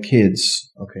give to my kids.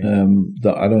 Okay.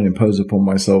 That I don't impose upon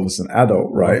myself as an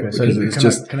adult, right? Okay, so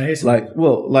because can I hear something?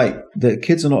 The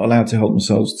kids are not allowed to help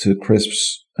themselves to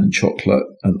crisps and chocolate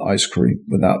and ice cream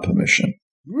without permission.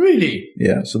 Really?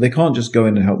 Yeah, so they can't just go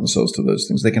in and help themselves to those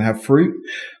things. They can have fruit,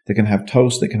 they can have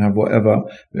toast, they can have whatever.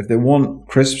 But if they want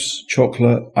crisps,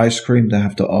 chocolate, ice cream, they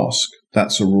have to ask.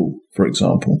 That's a rule, for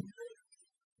example.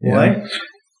 Yeah. Why?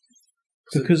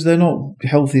 Because they're not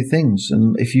healthy things.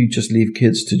 And if you just leave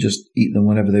kids to just eat them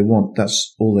whenever they want,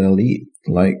 that's all they'll eat.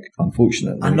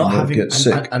 Unfortunately, and not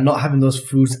having those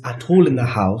foods at all in the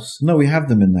house. No, we have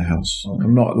them in the house. Okay.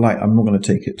 I'm not going to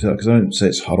take it to, because I don't say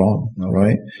it's haram,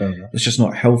 right? It's just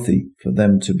not healthy for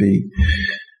them to be,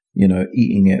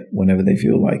 eating it whenever they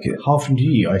feel like it. How often do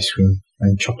you eat ice cream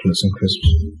and chocolates and crisps?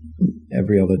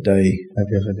 Every other day.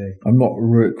 I'm not,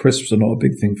 crisps are not a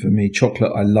big thing for me.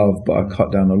 Chocolate I love, but I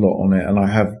cut down a lot on it, and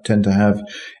I tend to have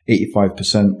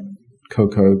 85%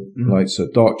 cocoa, so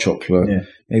dark chocolate. Yeah.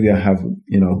 Maybe I have,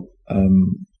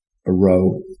 a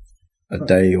row a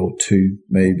day or 2,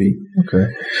 maybe. Okay.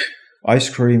 Ice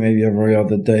cream maybe every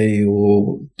other day,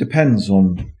 or depends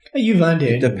on. You've earned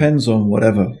it. It depends on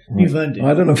whatever. Right? You've earned it.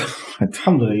 I don't know.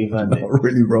 Alhamdulillah, you've earned it. Not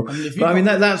really wrong.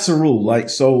 That's a rule.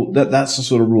 That's the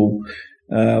sort of rule.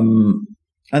 And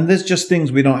there's just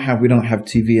things we don't have. We don't have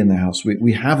TV in the house.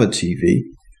 We have a TV,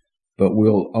 but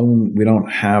we don't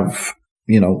have,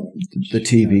 the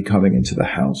TV coming into the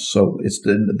house. So it's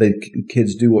the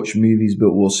kids do watch movies,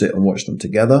 but we'll sit and watch them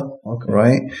together. Okay.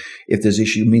 Right. If there's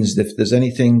issue, means if there's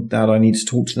anything that I need to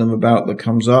talk to them about that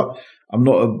comes up, I'm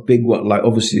not a big one.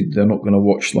 Obviously they're not going to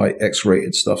watch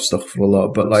X-rated stuff for a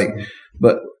lot,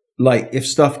 but if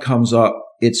stuff comes up,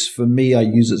 it's for me, I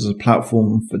use it as a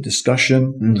platform for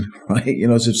discussion, right?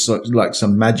 It's like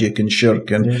some magic and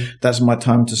shirk, and that's my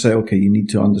time to say, okay, you need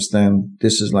to understand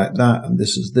this is like that, and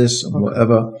this is this, and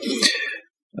whatever.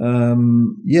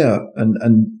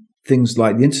 And things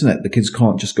like the internet, the kids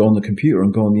can't just go on the computer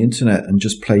and go on the internet and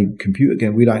just play computer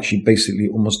games. We'd actually basically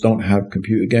almost don't have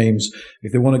computer games.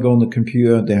 If they want to go on the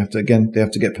computer, they have to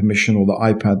get permission, or the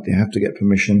iPad, they have to get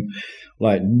permission.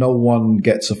 No one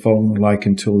gets a phone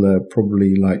until they're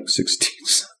probably 16.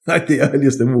 The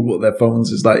earliest they've all got their phones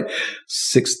is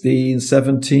 16,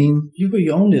 17.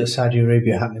 You're only a Saudi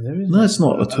Arabia happening there, isn't it? No, it's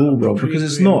not at all, bro. Because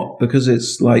it's not. Because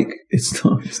it's it's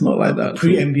not like that.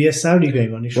 Pre-MBS Saudi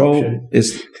going on in Bro, Shropshire.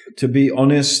 It's, to be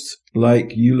honest,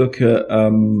 you look at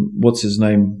what's his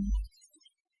name?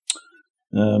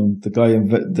 The guy,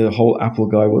 the whole Apple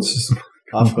guy. What's his?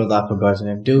 I forgot the Apple guy's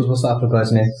name. What's the Apple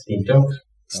guy's name? Steve Jobs.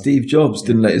 Steve Jobs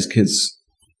didn't let his kids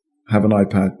have an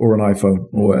iPad or an iPhone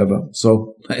or whatever.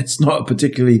 So it's not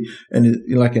particularly,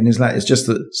 it's just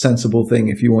a sensible thing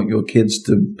if you want your kids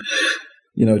to,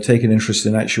 take an interest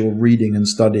in actual reading and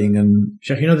studying. And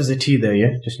Shaq, there's a tea there, yeah?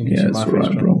 Just in case it's all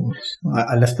right, bro.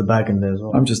 I left the bag in there as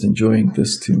well. I'm just enjoying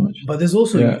this too much. But there's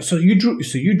also, so you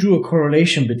drew a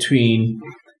correlation between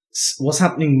what's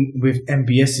happening with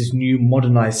MBS's new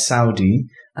modernized Saudi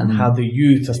and how the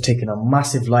youth have taken a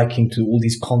massive liking to all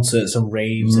these concerts and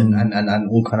raves and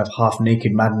all kind of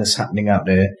half-naked madness happening out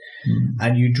there.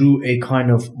 And you drew a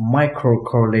kind of micro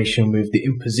correlation with the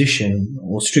imposition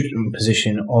or strict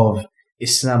imposition of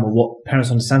Islam, or what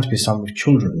parents understand to be Islam, with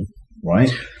children,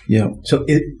 right? Yeah. So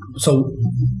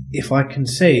if I can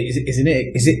say, isn't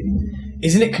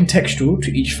it contextual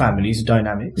to each family's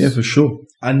dynamics? Yeah, for sure.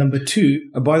 And number 2,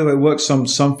 and by the way, it works. Some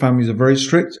families are very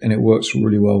strict, and it works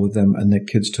really well with them, and their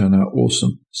kids turn out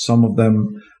awesome. Some of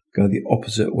them go the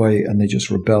opposite way, and they just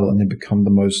rebel, and they become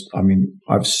the most.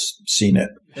 I've seen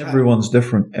it. Everyone's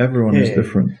different. Everyone is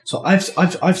different. So I've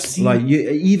seen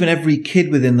even every kid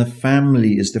within the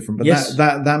family is different, but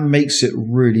that makes it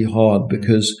really hard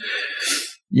because.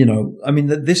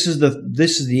 This is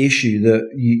the issue that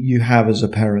you have as a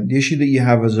parent. The issue that you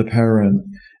have as a parent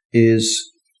is,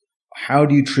 how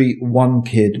do you treat one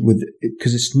kid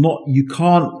because it's not, you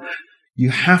you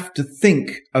have to think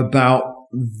about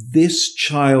this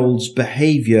child's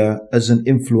behavior as an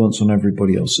influence on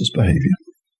everybody else's behavior.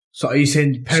 So are you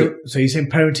saying you're saying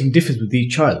parenting differs with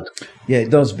each child? Yeah,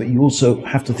 it does, but you also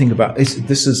have to think about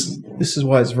this is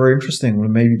why it's very interesting. Well,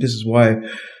 maybe this is why,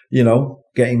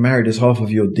 getting married is half of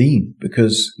your deen,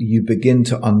 because you begin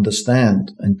to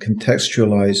understand and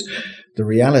contextualize the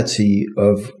reality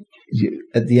of,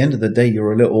 at the end of the day,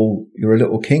 you're a little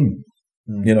king.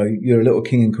 You're a little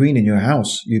king and queen in your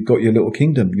house. You've got your little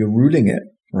kingdom. You're ruling it,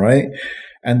 right?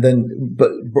 And then,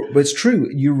 but it's true.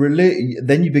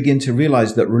 Then you begin to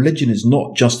realize that religion is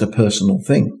not just a personal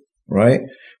thing, right?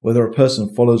 Whether a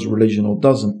person follows religion or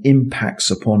doesn't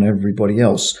impacts upon everybody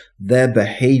else. Their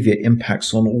behavior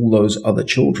impacts on all those other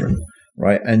children,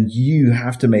 right? And you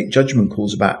have to make judgment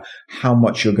calls about how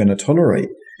much you're going to tolerate.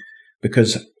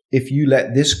 Because if you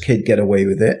let this kid get away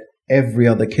with it, every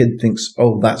other kid thinks,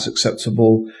 oh, that's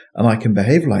acceptable and I can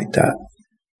behave like that.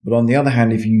 But on the other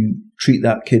hand, if you treat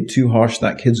that kid too harsh,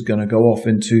 that kid's going to go off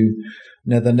into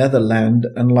Netherland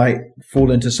and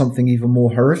fall into something even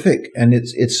more horrific. And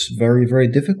it's very, very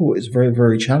difficult. It's very,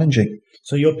 very challenging.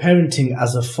 So your parenting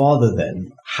as a father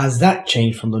then, has that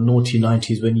changed from the naughty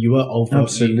 90s when you were overtly...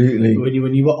 Absolutely.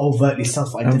 When you were overtly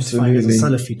self-identifying as a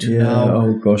Salafi to now...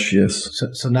 Oh, gosh, yes.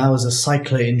 So now as a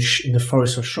cycler in the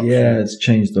forest of Shropshire. Yeah, it's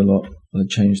changed a lot.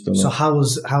 So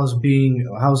how's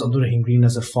Abdul Rahim Green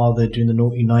as a father during the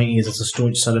naughty 90s as a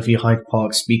staunch Salafi Hyde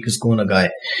Park speaker's corner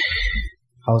guy?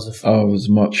 I was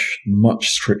much, much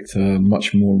stricter,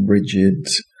 much more rigid,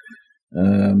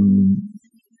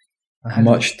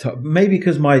 maybe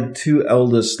because my two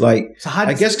eldest,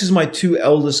 because my two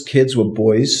eldest kids were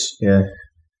boys. Yeah.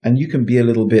 And you can be a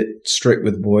little bit strict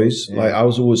with boys. Yeah. I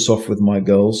was always soft with my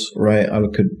girls, right? I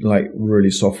could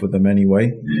really soft with them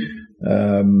anyway.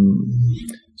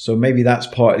 So maybe that's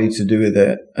partly to do with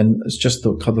it, and it's just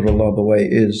the qadr Allah the way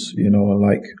it is,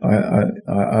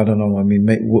 I don't know. I mean,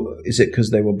 is it because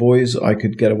they were boys I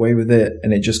could get away with it,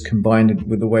 and it just combined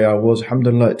with the way I was?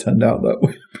 Alhamdulillah, it turned out that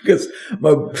way. Because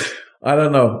I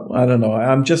don't know.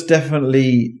 I'm just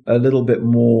definitely a little bit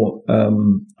more.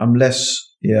 I'm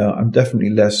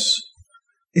definitely less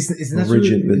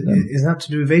rigid with them. Isn't that to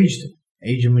do with age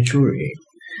and maturity?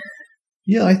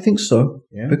 Yeah, I think so.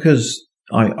 Yeah. Because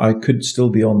I could still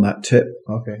be on that tip.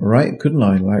 Okay. Right? Couldn't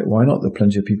I? Why not? There are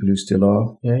plenty of people who still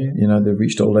are. Yeah. They've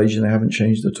reached old age and they haven't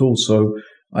changed at all. So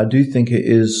I do think it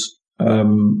is, I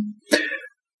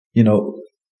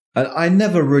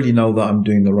never really know that I'm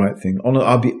doing the right thing.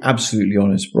 I'll be absolutely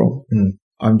honest, bro.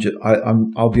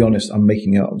 I'll be honest. I'm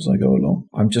making it up as I go along.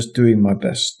 I'm just doing my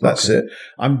best. That's it.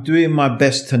 I'm doing my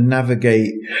best to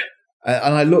navigate.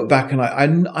 And I look back and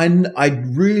I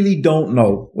really don't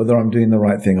know whether I'm doing the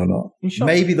right thing or not. Sure.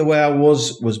 Maybe the way I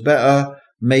was better.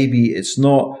 Maybe it's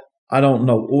not. I don't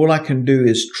know. All I can do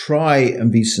is try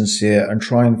and be sincere and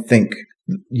try and think,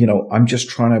 I'm just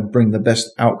trying to bring the best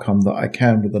outcome that I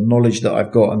can with the knowledge that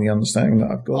I've got and the understanding that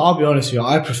I've got. I'll be honest with you.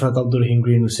 I prefer that Abdul Rahim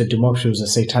Green who said democracy was a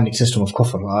satanic system of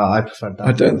kufr. I prefer that.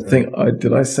 I don't think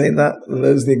did I say that?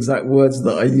 Those are the exact words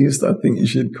that I used. I think you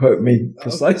should quote me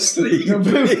precisely.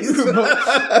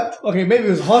 Okay, maybe it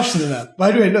was harsher than that.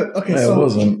 By the way, look. Okay, no, so it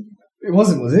wasn't. It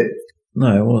wasn't, was it?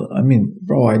 No, it wasn't. I mean,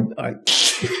 bro, I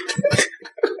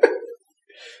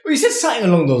Well, you said something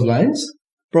along those lines.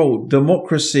 Bro,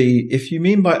 democracy, if you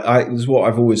mean by, this is what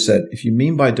I've always said, if you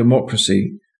mean by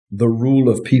democracy, the rule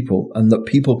of people and that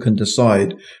people can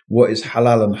decide what is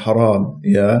halal and haram,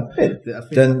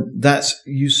 then that's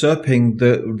usurping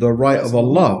the right of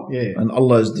Allah. Yeah. And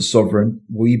Allah is the sovereign.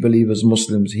 We believe as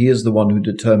Muslims, He is the one who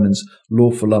determines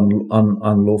lawful and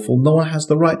unlawful. No one has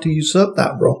the right to usurp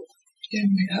that, bro. Yeah,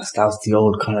 mate, that was the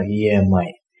old kind of,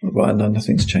 mate. Right, no,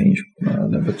 nothing's changed. No,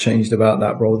 never changed about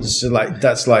that, bro. This is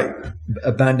that's like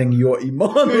abandoning your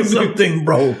iman or something,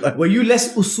 bro. Were you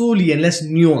less usuli and less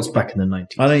nuanced back in the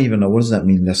 90s? I don't even know. What does that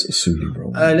mean, less usuli, bro?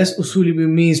 Less usuli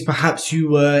means perhaps you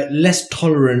were less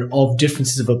tolerant of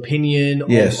differences of opinion of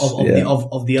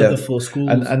the other four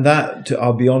schools. And that,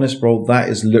 I'll be honest, bro, that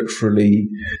is literally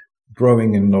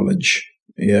growing in knowledge.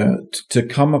 Yeah, to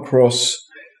come across...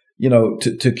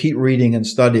 to keep reading and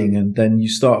studying, and then you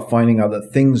start finding out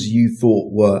that things you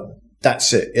thought were,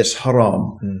 that's it, it's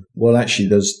haram. Well, actually,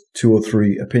 there's 2 or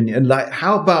 3 opinions. And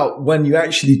how about when you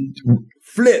actually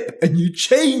flip and you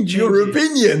change your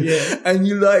opinion and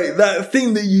you that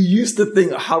thing that you used to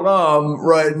think haram,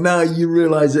 right now you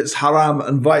realize it's haram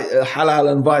and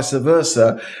halal and vice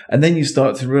versa. And then you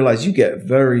start to realize you get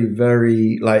very,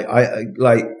 very,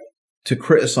 to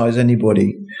criticize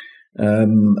anybody.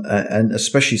 And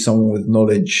especially someone with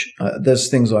knowledge, there's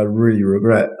things I really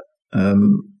regret.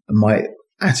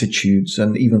 attitudes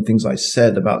and even things I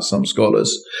said about some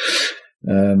scholars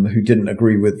who didn't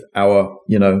agree with our,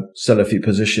 Salafi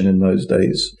position in those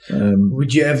days.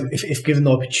 Would you ever, if given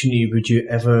the opportunity, would you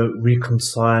ever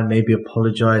reconcile, maybe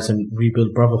apologize and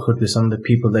rebuild brotherhood with some of the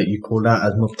people that you called out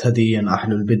as Mubtadi and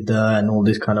Ahlul Bid'ah and all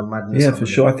this kind of madness? Yeah, for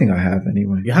sure. I think I have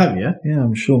anyway. You have, yeah? Yeah,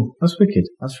 I'm sure. That's wicked.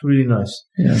 That's really nice.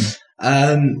 Yeah.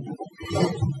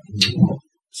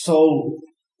 So,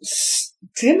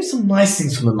 tell me some nice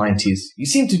things from the 90s. You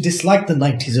seem to dislike the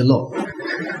 90s a lot.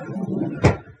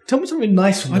 Tell me something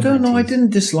nice from the 90s. I don't know. I didn't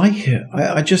dislike it.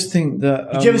 I just think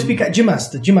that... Did you ever speak at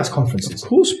JIMAS, the JIMAS conferences? Of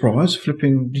course, bro. I was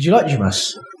flipping... Did you like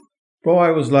JIMAS? Bro,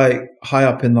 I was like high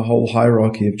up in the whole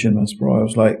hierarchy of JIMAS, bro. I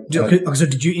was like... So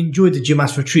did you enjoy the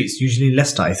JIMAS retreats? Usually in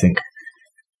Leicester, I think.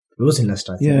 It was in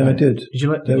Leicester, I think. Yeah, right? I did. Did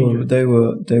you like?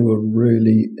 They were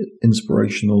really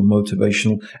inspirational,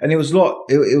 motivational, and it was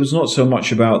not so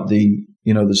much about the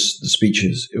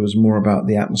speeches. It was more about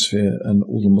the atmosphere and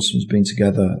all the Muslims being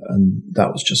together, and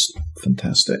that was just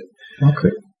fantastic.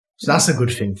 Okay, so that's a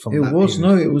good thing. From it was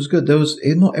period. It was good.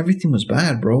 Not everything was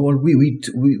bad, bro.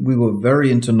 We were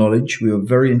very into knowledge. We were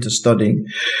very into studying.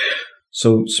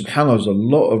 So, subhanAllah, there's a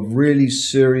lot of really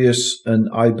serious and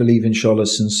I believe, inshallah,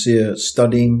 sincere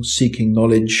studying, seeking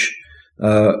knowledge,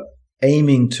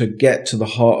 aiming to get to the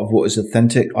heart of what is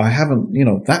authentic.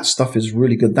 That stuff is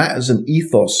really good. That as an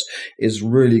ethos is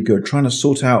really good. Trying to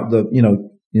sort out the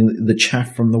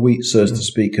chaff from the wheat, so to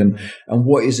speak, and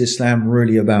what is Islam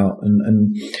really about,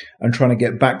 and trying to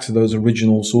get back to those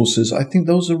original sources. I think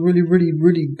those are really, really,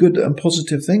 really good and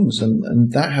positive things,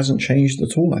 and that hasn't changed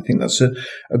at all. I think that's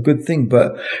a good thing.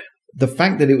 But the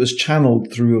fact that it was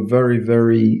channeled through a very,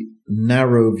 very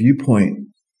narrow viewpoint,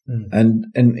 and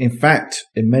in fact,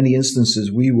 in many instances,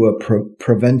 we were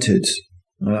prevented.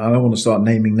 I don't want to start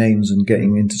naming names and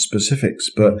getting into specifics,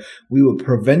 but we were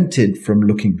prevented from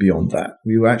looking beyond that.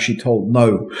 We were actually told,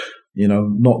 no,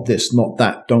 not this, not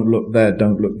that, don't look there,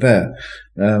 don't look there.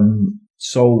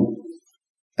 So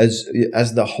as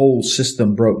the whole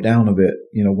system broke down a bit,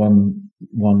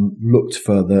 one looked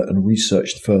further and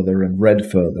researched further and read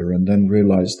further and then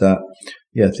realized that,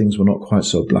 things were not quite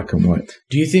so black and white.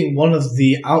 Do you think one of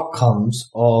the outcomes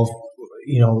of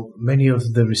many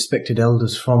of the respected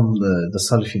elders from the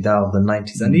Salafi Dawah of the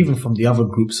 90s and even from the other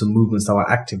groups and movements that were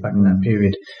active back in that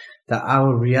period, that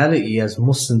our reality as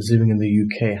Muslims living in the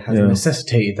UK has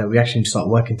necessitated that we actually start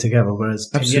working together, whereas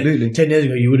 10 years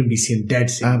ago you wouldn't be seen dead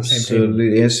sitting at the same table.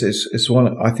 Absolutely. It's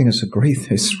one, I think it's a great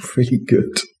thing. It's really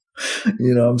good.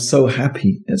 I'm so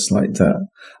happy it's like that.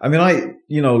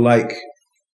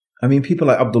 I mean, people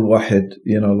like Abdul Wahid,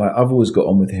 I've always got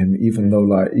on with him, even though,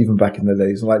 even back in the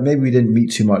days, maybe we didn't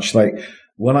meet too much.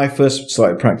 When I first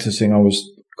started practicing, I was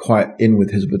quite in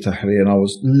with Hizb ut-Tahrir, and I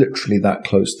was literally that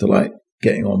close to,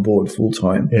 getting on board full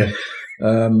time. Yeah.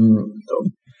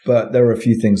 But there were a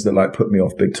few things that, put me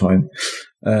off big time.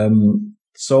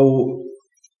 So,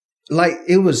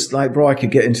 it was bro, I could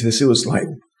get into this. It was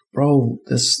bro,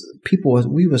 people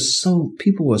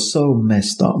were so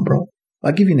messed up, bro.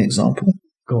 I'll give you an example.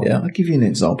 I'll give you an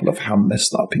example of how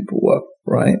messed up people were,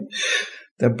 right?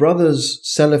 They're brothers,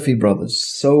 Salafi brothers,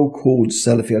 so-called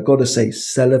Salafi. I got to say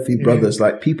Salafi brothers,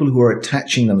 people who are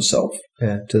attaching themselves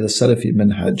to the Salafi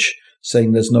minhaj,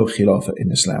 saying there's no khilafah in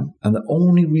Islam. And the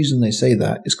only reason they say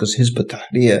that is because Hizb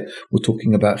ut-Tahrir were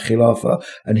talking about khilafah,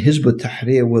 and Hizb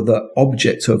ut-Tahrir were the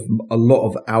object of a lot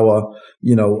of our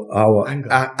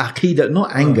aqidah,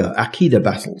 not anger, aqidah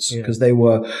battles, because they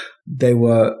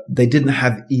didn't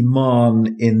have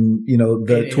iman in,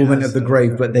 the torment of the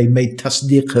grave, but they made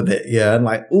tasdeeq of it. Yeah. And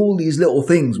all these little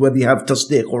things, whether you have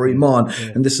tasdeeq or iman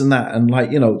and this and that.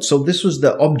 And so this was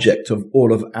the object of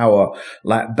all of our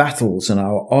battles and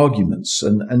our arguments.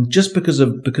 And just because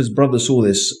brothers saw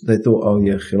this, they thought, oh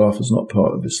yeah, khilafah is not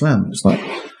part of Islam. It's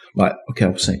okay, I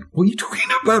was saying, what are you talking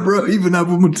about, bro? Even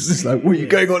Abu Muntas is what are you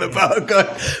going on about?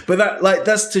 But that,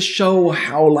 that's to show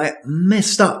how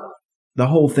messed up the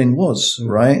whole thing was,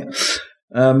 right?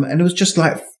 And it was just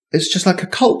it's just like a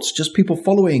cult, just people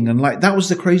following. And that was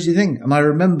the crazy thing. And I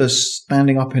remember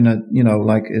standing up in in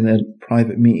a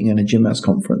private meeting in a JIMAS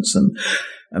conference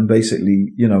and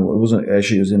basically, it wasn't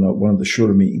actually, it was in one of the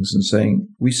Shura meetings and saying,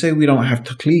 we say we don't have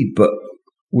taqleed, but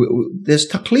there's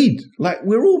taqleed.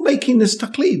 We're all making this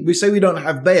taqleed. We say we don't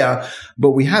have bay'ah,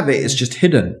 but we have it. It's just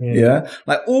hidden. Yeah.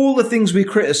 All the things we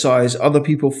criticize other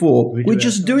people for, we're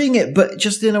just doing it, but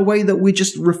just in a way that we're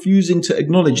just refusing to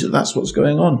acknowledge that that's what's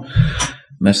going on.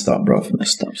 Messed up, bro.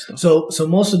 Messed up stuff. So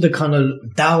most of the kind of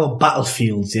dawah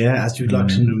battlefields, yeah, as you'd like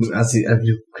to, as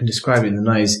you can describe it in the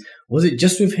 90s, was it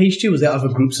just with HT? Or was there other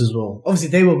groups as well? Obviously,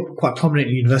 they were quite prominent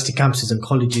in university campuses and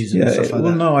colleges and stuff like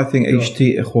that. No, I think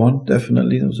HT, Ikhwan,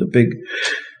 definitely. There was a big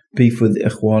beef with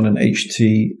Ikhwan and HT,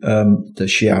 the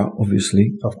Shia,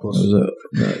 obviously. Of course.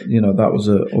 That was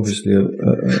obviously a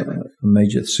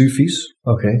major Sufis.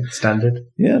 Okay, standard.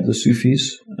 Yeah, the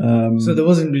Sufis. So there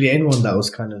wasn't really anyone that was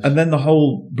kind of... And then the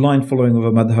whole blind following of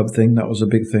a madhab thing, that was a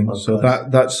big thing. So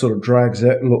that sort of drags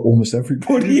it, almost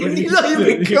everybody.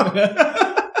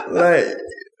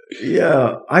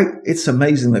 It's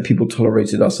amazing that people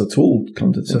tolerated us at all.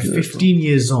 So 15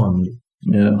 years on,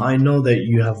 I know that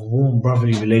you have warm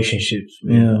brotherly relationships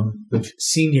with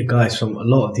senior guys from a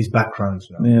lot of these backgrounds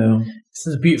now. Yeah. This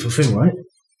is a beautiful thing, right?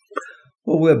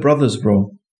 Well, we're brothers,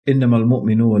 bro. إِنَّمَا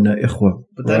الْمُؤْمِنُونَ إِخْوَةٌ.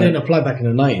 But that didn't apply back in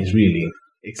the 90s, really.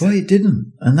 But it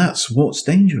didn't. And that's what's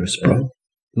dangerous, bro.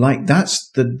 Like, that's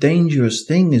the dangerous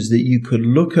thing, is that you could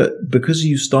look at, because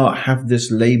you have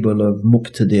this label of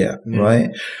mubtadi', right?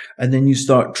 And then you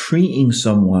start treating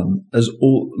someone as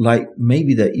like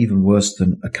maybe they're even worse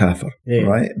than a kafir,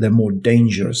 right? They're more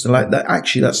dangerous. They're like that.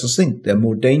 Actually, that's the thing. They're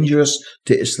more dangerous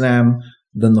to Islam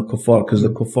than the kuffar, because the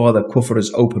kufr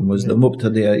is open, was the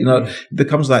mubtadi'. It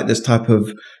becomes like this type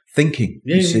of thinking.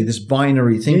 You see, this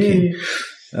binary thinking.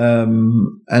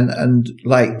 And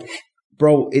like,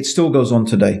 bro, it still goes on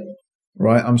today,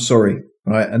 right? I'm sorry,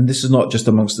 right? And this is not just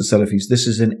amongst the Salafis. This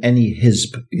is in any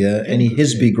hizb, any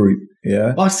hizbi group,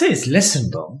 But I say it's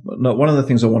lessened, though. But no, one of the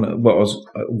things I want to,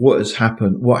 what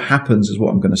happens is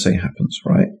what I'm going to say happens,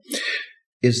 right?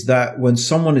 Is that when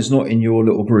someone is not in your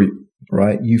little group,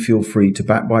 right, you feel free to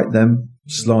backbite them,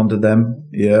 slander them,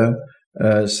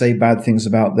 say bad things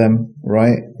about them,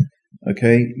 right?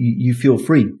 Okay, you feel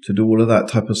free to do all of that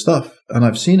type of stuff. And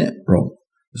I've seen it, bro.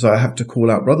 So I have to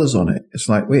call out brothers on it. It's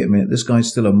like, wait a minute, this guy's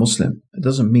still a Muslim. It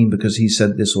doesn't mean because he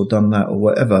said this or done that or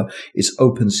whatever, it's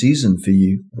open season for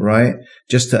you, right?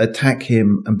 Just to attack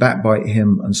him and backbite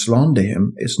him and slander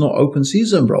him, it's not open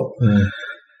season, bro.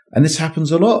 And this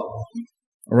happens a lot,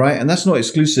 right? And that's not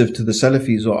exclusive to the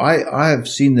Salafis. Or I have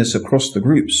seen this across the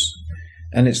groups.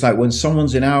 And it's like when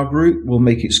someone's in our group, we'll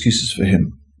make excuses for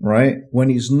him. Right? When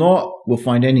he's not, we'll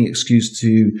find any excuse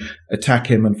to attack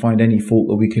him and find any fault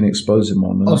that we can expose him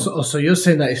on. So you're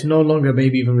saying that it's no longer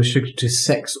maybe even restricted to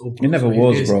sex or... It never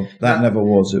was, bro. That never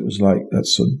was. It was like,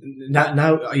 that's...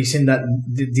 Now, are you saying that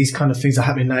these kind of things are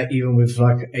happening now even with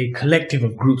like a collective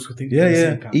of groups within the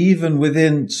same camp? Even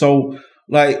within... So,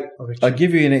 like, I'll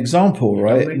give you an example,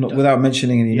 right? Without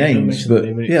mentioning any names, but...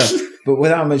 But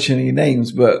without mentioning any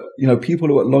names, but, people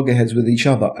who are at loggerheads with each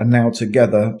other are now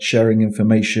together sharing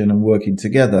information and working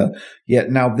together. Yet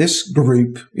now this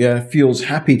group, feels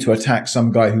happy to attack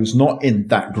some guy who's not in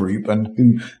that group and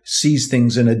who sees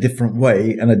things in a different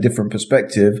way and a different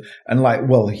perspective. And like,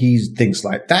 well, he thinks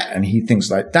like that and he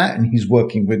thinks like that and he's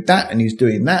working with that and he's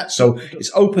doing that. So it's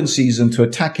open season to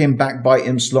attack him, backbite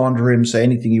him, slander him, say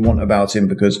anything you want about him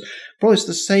because, bro, it's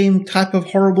the same type of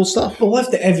horrible stuff. But what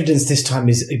if the evidence this time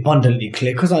is abundantly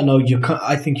clear? Because I know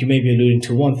I think you may be alluding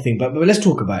to one thing, but let's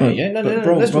talk about it. Yeah,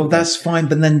 bro, that's fine.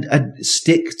 But then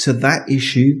stick to that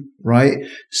issue, right?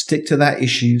 Stick to that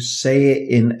issue. Say it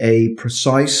in a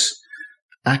precise,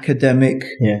 academic,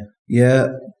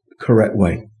 correct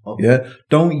way. Okay. Yeah,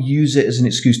 don't use it as an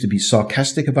excuse to be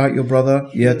sarcastic about your brother.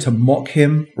 To mock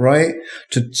him, right?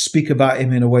 To speak about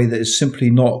him in a way that is simply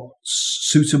not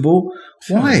suitable.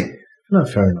 Why? No,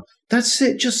 fair enough. That's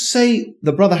it. Just say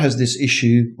the brother has this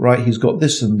issue, right? He's got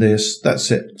this and this.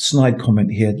 That's it. Snide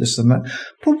comment here, this and that.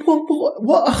 But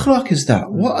what akhlaq is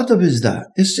that? What adab is that?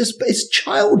 It's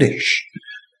childish.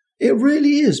 It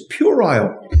really is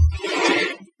puerile.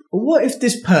 What if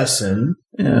this person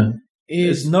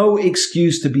There's no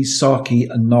excuse to be sarky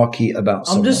and narky about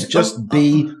someone. Just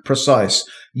be precise.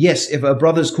 Yes, if a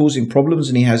brother's causing problems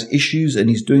and he has issues and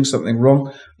he's doing something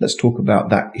wrong, let's talk about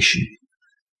that issue.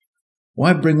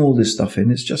 Why bring all this stuff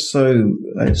in? It's just so...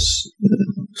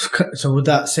 So would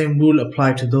that same rule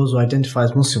apply to those who identify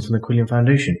as Muslim from the Quillian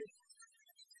Foundation?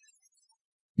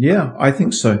 Yeah, I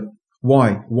think so.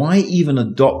 Why? Why even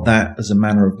adopt that as a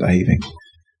manner of behaving?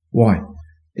 Why?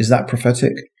 Is that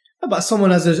prophetic? But someone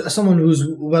who's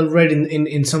well read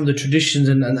in some of the traditions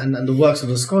and the works of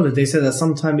the scholars, they say that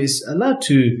sometimes it's allowed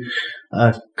to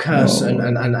curse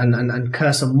and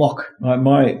curse and mock.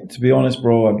 To be honest,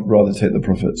 bro, I'd rather take the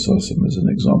Prophet as an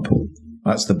example.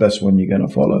 That's the best one you're going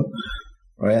to follow,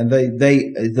 right? And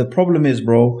the problem is,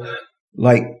 bro,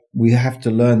 like, we have to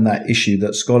learn that issue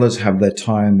that scholars have their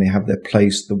time, they have their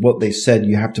place. What they said,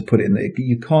 you have to put it in there.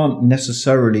 You can't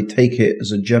necessarily take it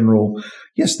as a general,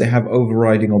 yes, they have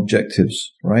overriding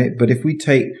objectives, right? But if we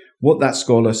take what that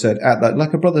scholar said at that,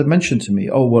 like a brother mentioned to me,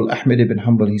 oh, well, Ahmed ibn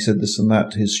Hanbal, he said this and that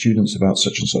to his students about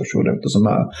such and such, or whatever, it doesn't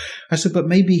matter. I said, but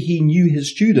maybe he knew his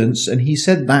students and he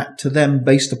said that to them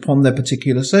based upon their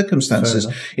particular circumstances.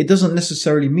 It doesn't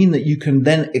necessarily mean that you can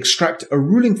then extract a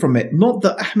ruling from it. Not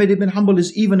that Ahmed ibn Hanbal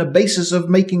is even a basis of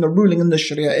making a ruling in the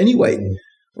Sharia anyway,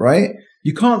 right?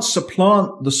 You can't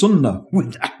supplant the Sunnah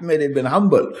with Ahmed ibn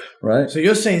Hanbal, right? So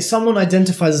you're saying someone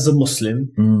identifies as a Muslim,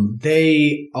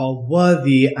 they are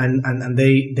worthy and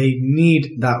they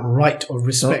need that right of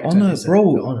respect. The honor,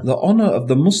 bro, the honor of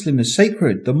the Muslim is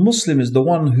sacred. The Muslim is the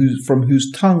one from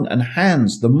whose tongue and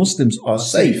hands the Muslims are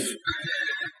safe.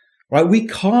 Right? We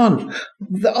can't.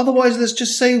 Otherwise, let's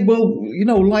just say, well,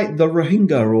 like the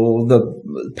Rohingya or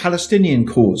the Palestinian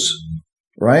cause.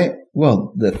 Right?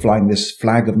 Well, they're flying this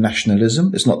flag of nationalism.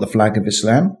 It's not the flag of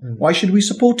Islam. Why should we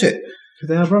support it?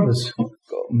 They are brothers.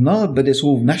 No, but it's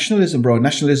all nationalism, bro.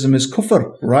 Nationalism is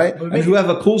kufr, right? And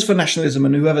whoever calls for nationalism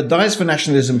and whoever dies for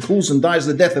nationalism calls and dies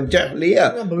the death of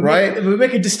Jahiliyyah, right? We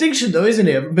make a distinction, though, isn't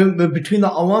it? Between the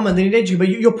awam and the Naji. But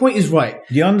your point is right.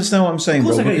 Do you understand what I'm saying,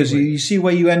 bro? Because you see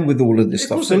where you end with all of this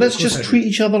stuff. So let's just treat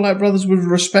each other like brothers with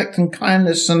respect and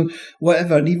kindness and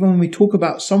whatever. And even when we talk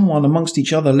about someone amongst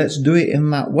each other, let's do it in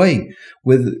that way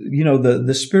with,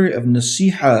 the spirit of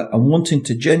nasiha and wanting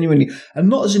to genuinely, and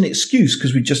not as an excuse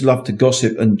because we just love to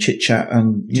gossip and chit chat.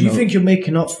 And do you think you're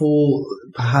making up for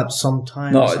perhaps some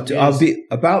time? No, I'll be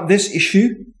about this issue,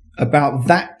 about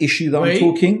that issue that I'm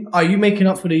talking. Are you making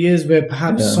up for the years where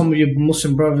perhaps some of your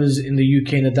Muslim brothers in the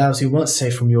UK and the Dawsi weren't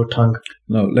safe from your tongue?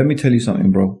 No, let me tell you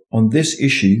something, bro. On this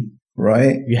issue,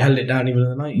 right? You held it down even in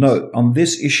the 90s. No, on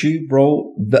this issue,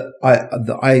 bro,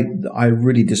 I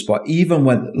really despise. Even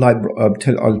when, like,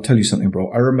 I'll tell you something,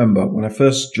 bro. I remember when I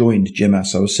first joined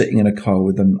JMAS, I was sitting in a car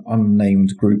with an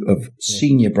unnamed group of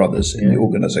senior brothers in the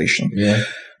organization. Yeah.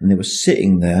 And they were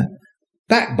sitting there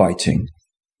backbiting,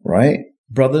 right?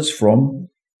 Brothers from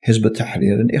Hizb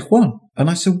ut-Tahrir and Ikhwan. And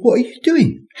I said, what are you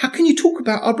doing? How can you talk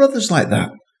about our brothers like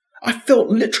that? I felt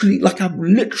literally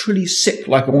sick,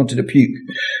 like I wanted to puke.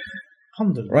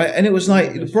 Right, and it was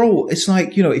like, bro, it's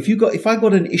like, if I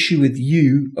got an issue with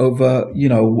you over,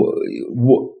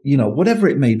 whatever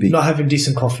it may be, not having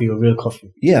decent coffee or real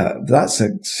coffee, yeah, that's a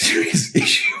serious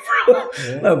issue, bro.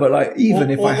 Yeah. No, but like,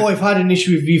 even if I had an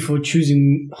issue with you for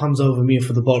choosing Hamza over me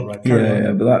for the bolt, right?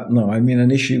 I mean an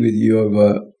issue with you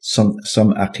over some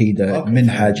aqidah,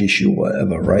 minhaj issue, or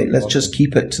whatever, right? Let's just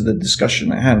keep it to the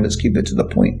discussion at hand. Let's keep it to the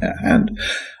point at hand.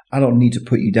 I don't need to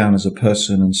put you down as a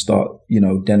person and start,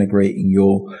 denigrating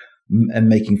and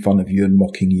making fun of you and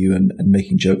mocking you and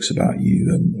making jokes about you,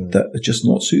 and that are just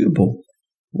not suitable.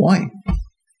 Why?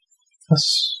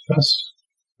 That's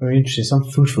very interesting. Some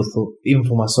food for thought, even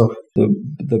for myself.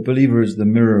 The believer is the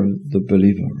mirror of the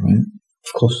believer, right?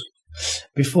 Of course.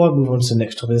 Before I move on to the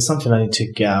next topic, there's something I need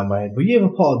to get out of my head. Were you ever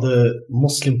part of the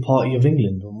Muslim Party of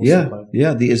England? Or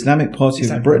the Islamic Party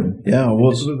of Britain. Yeah, I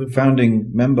was a founding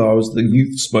member. I was the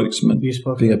youth spokesman.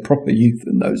 Being a proper youth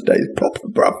in those days, proper,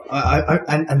 bruv.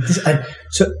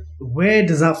 So where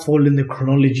does that fall in the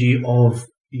chronology of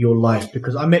your life?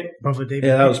 Because I met Brother David.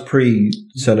 Yeah, that was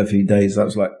pre-Salafi days. That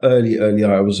was like early.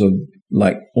 I was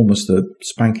almost a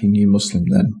spanking new Muslim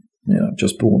then. Yeah,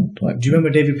 just born. Do you remember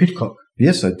David Pidcock?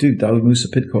 Yes, I do. Dawud Musa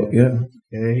Pidcock, yeah.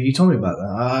 Yeah, you told me about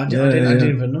that. I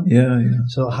didn't even know. Yeah.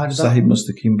 So how did Sahib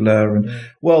Mustaqim Blair.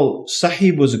 Well,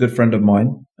 Sahib was a good friend of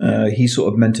mine. He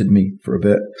sort of mentored me for a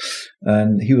bit.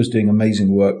 And he was doing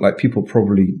amazing work. Like, people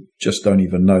probably just don't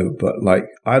even know. But, like,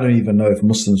 I don't even know if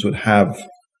Muslims would have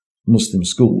Muslim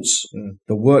schools.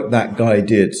 The work that guy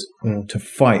did to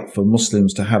fight for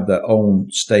Muslims to have their own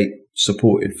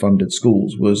state-supported, funded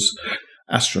schools was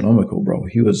astronomical, bro.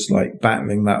 He was like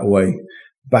battling that away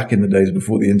back in the days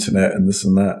before the internet and this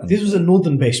and that. This was a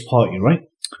northern-based party, right?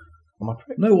 Am I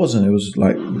correct? No, it wasn't. It was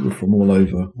like from all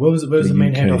over. Where was the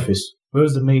main head office? Where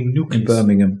was the main nucleus? In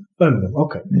Birmingham.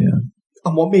 Okay. Yeah.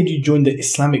 And what made you join the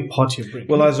Islamic Party of Britain?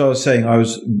 Well, as I was saying,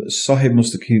 Sahib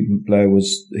Mustaqim Blair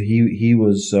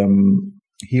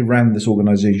he ran this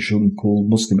organization called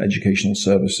Muslim Educational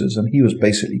Services, and he was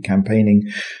basically campaigning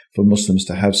for Muslims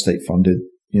to have state-funded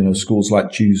schools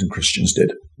like Jews and Christians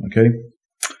did. Okay.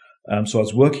 So I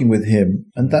was working with him,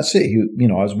 and that's it.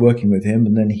 I was working with him,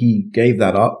 and then he gave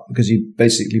that up because he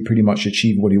basically pretty much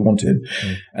achieved what he wanted.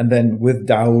 And then with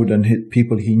Dawood and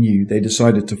people he knew, they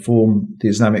decided to form the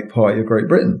Islamic Party of Great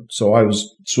Britain. So I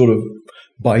was sort of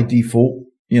by default,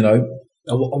 What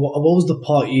was the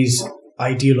party's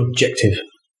ideal objective?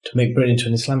 To make Britain into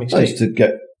an Islamic Just state? to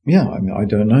get, I mean, I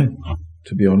don't know.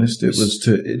 To be honest, it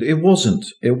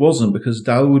wasn't because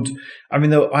Dawood, I mean,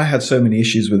 though I had so many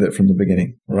issues with it from the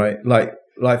beginning, right?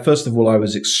 Like first of all, I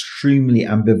was extremely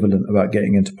ambivalent about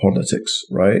getting into politics,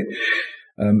 right?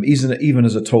 Even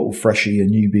as a total freshie, a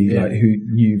newbie, like who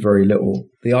knew very little,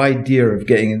 the idea of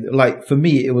getting in, like for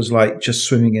me, it was like just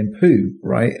swimming in poo,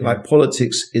 right? Yeah. Like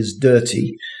politics is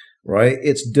dirty, right?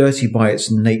 It's dirty by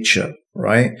its nature,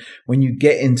 right? When you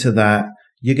get into that,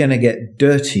 you're going to get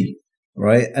dirty,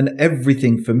 right? And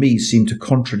everything for me seemed to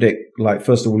contradict, like,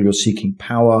 first of all, you're seeking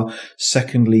power.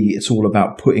 Secondly, it's all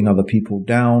about putting other people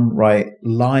down, right?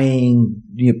 Lying,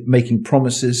 making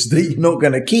promises that you're not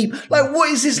going to keep. Like, what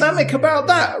is Islamic about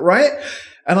that, right?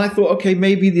 And I thought, okay,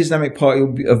 maybe the Islamic Party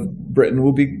of Britain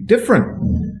will be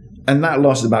different. And that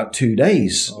lasted about 2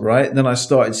 days, right? Then I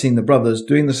started seeing the brothers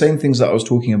doing the same things that I was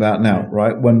talking about now,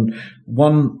 right? When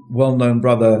one well-known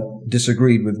brother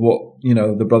disagreed with what,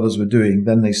 the brothers were doing,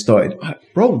 then they started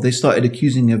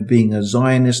accusing him of being a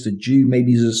Zionist, a Jew,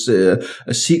 maybe he's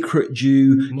a secret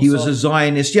Jew. He was a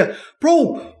Zionist. Yeah.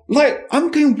 Bro, like,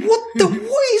 I'm going, what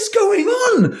is going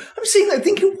on? I'm sitting there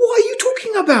thinking, what are you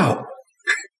talking about?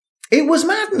 It was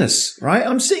madness, right?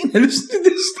 I'm sitting there listening to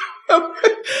this stuff.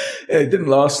 It didn't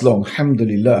last long,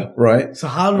 alhamdulillah, right? So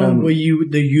how long were you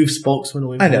the youth spokesman?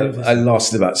 Or I know, I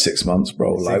lasted about 6 months,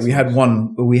 bro. Like we had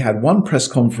one press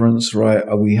conference, right?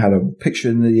 We had a picture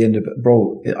in the end of it,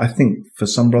 bro. I think for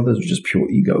some brothers it was just pure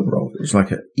ego, bro. It was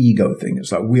like an ego thing.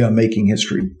 It's like, we are making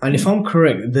history. And if I'm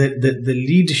correct, the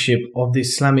leadership of the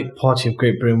Islamic Party of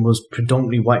Great Britain was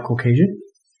predominantly white Caucasian?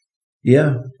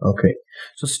 Yeah. Okay.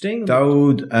 So staying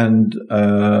Dawood and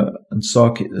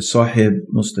Sahib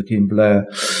Mustaqim Blair.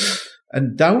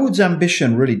 And Dawood's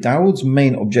ambition, really, Dawood's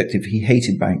main objective, he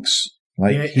hated banks.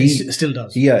 Like he still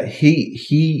does. Yeah,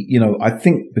 he, I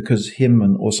think because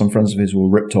him or some friends of his were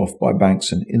ripped off by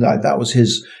banks, and that was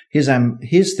his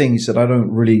thing. He said, I'm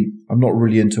not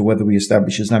really into whether we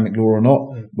establish Islamic law or not,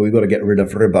 but we've got to get rid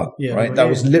of riba, right? That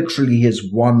was literally his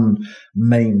one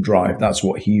main drive. That's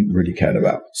what he really cared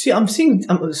about. See, I'm seeing,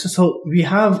 so we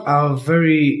have our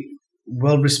very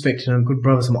well-respected and good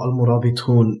brothers from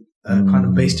Al-Murabitun, kind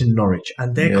of based in Norwich,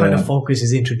 and their kind of focus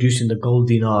is introducing the gold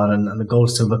dinar and the gold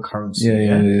silver currency.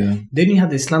 Then you have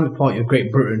the Islamic Party of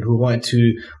Great Britain, who wanted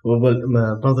to,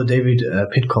 Brother David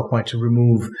Pidcock wanted to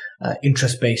remove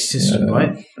interest-based system,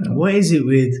 right? Yeah. What is it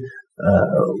with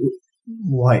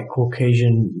white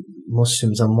Caucasian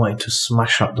Muslims and wanting to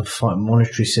smash up the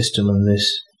monetary system and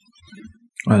this?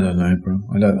 I don't know, bro.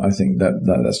 I think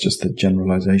that's just a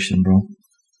generalization, bro.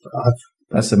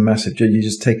 That's a massive. You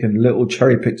just take a little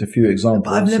cherry-picked a few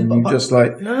examples, and you just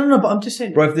like... No, but I'm just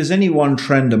saying... Bro, if there's any one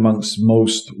trend amongst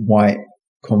most white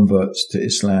converts to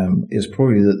Islam, is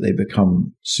probably that they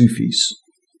become Sufis.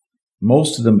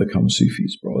 Most of them become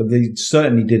Sufis, bro. They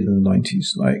certainly did in the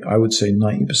 90s. Like, I would say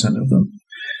 90% of them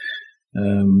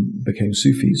became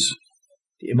Sufis.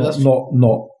 Not,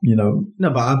 No,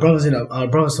 but our brothers in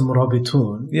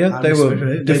Murabitun. Yeah, they were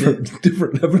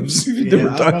different level of Sufi.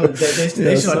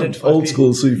 They should identify old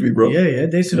school Sufi, bro. Yeah,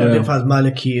 they should identify as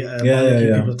Maliki.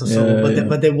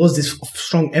 But there was this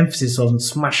strong emphasis on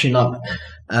smashing up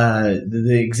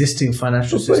the existing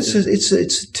financial system.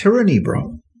 It's tyranny,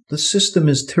 bro. The system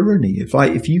is tyranny.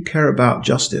 If you care about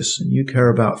justice and you care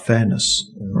about fairness,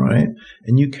 right,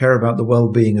 and you care about the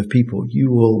well-being of people,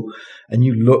 you will, and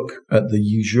you look at the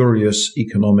usurious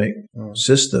economic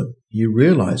system, you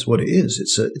realize what it is.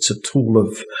 It's a tool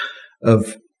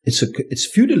of it's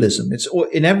feudalism. It's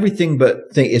in everything but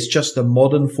it's just a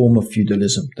modern form of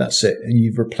feudalism. That's it. And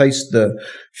you've replaced the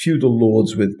feudal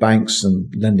lords with banks and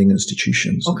lending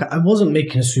institutions. Okay, I wasn't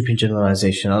making a sweeping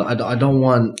generalization. I don't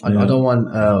want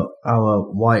our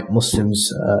white Muslims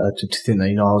to think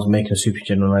that I was making a sweeping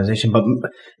generalization. But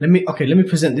let me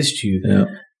present this to you. Yeah.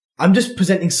 I'm just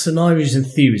presenting scenarios and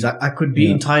theories. I could be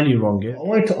entirely wrong. I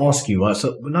wanted to ask you, right?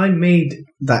 So when I made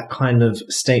that kind of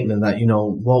statement that,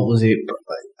 what was it?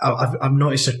 I've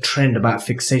noticed a trend about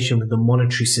fixation with the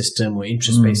monetary system or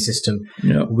interest-based system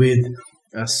with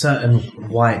certain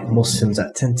white Muslims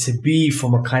that tend to be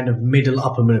from a kind of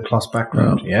upper middle class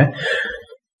background. Yeah.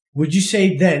 Would you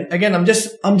say then, again, I'm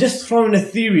just throwing a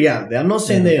theory out there. I'm not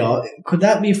saying they are. Could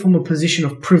that be from a position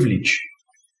of privilege?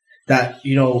 That,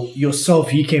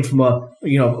 yourself, you came from a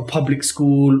public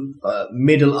school,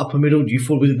 upper middle. Do you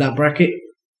fall within that bracket?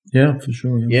 Yeah, for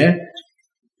sure. Yeah.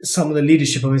 Some of the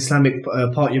leadership of Islamic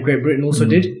Party of Great Britain also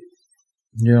did.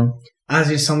 Yeah.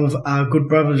 As is some of our good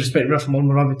brothers, respected from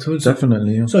Al-Murabitun.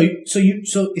 Definitely. Yeah.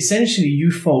 So essentially,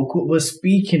 you folk were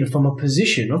speaking from a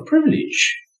position of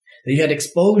privilege. That you had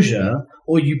exposure,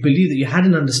 or you believe that you had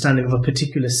an understanding of a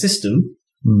particular system,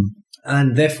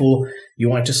 And therefore, you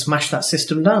want to smash that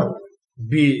system down.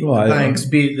 Be it the banks,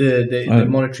 be it the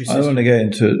monetary system. I don't want to get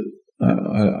into,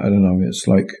 I don't know, it's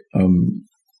like, I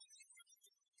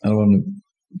don't want to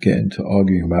get into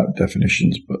arguing about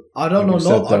definitions, but I don't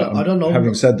know.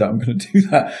 Having said that, I'm going to do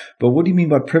that. But what do you mean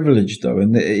by privilege, though?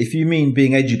 And if you mean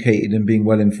being educated and being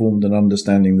well informed and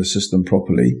understanding the system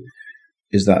properly,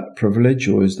 is that privilege,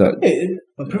 or is that?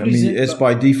 It's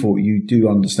by default you do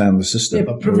understand the system. Yeah,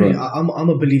 but privilege. Right. I'm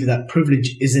a believer that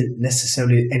privilege isn't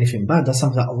necessarily anything bad. That's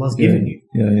something that Allah's given you.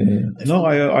 Yeah. No,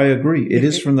 I agree. It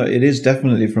is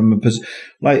definitely from a position.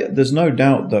 Like, there's no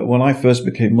doubt that when I first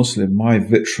became Muslim, my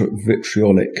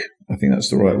vitriolic, I think that's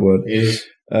the right word.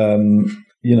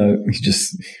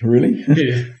 Just really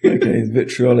okay.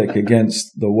 Vitriolic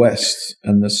against the West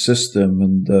and the system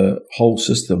and the whole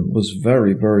system was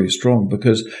very, very strong,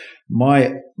 because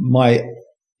my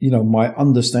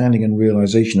understanding and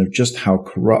realization of just how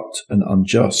corrupt and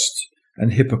unjust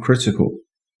and hypocritical.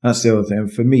 That's the other thing.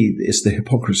 And for me, it's the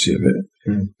hypocrisy of it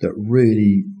that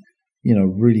really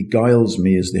guiles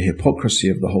me, is the hypocrisy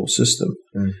of the whole system.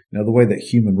 Now, the way that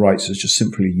human rights is just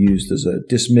simply used as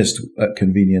dismissed at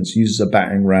convenience, used as a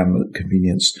battering ram at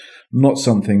convenience, not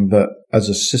something that as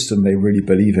a system they really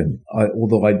believe in.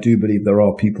 Although I do believe there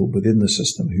are people within the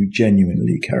system who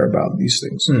genuinely care about these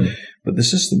things, but the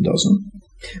system doesn't.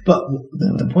 But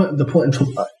the point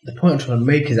I'm trying to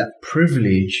make is that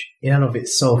privilege in and of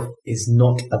itself is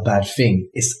not a bad thing.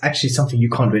 It's actually something you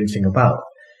can't do anything about.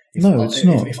 It's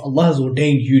not. If Allah has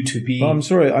ordained you to be... But I'm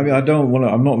sorry, I mean,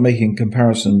 I'm not making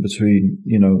comparison between,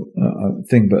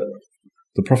 but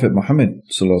the Prophet Muhammad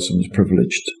sallallahu alaihi wasallam was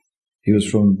privileged. He was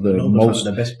from the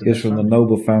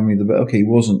noble family. He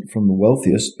wasn't from the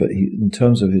wealthiest, but in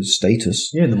terms of his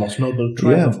status. Yeah, the most noble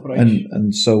tribe of Quraysh.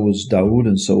 And so was Dawood,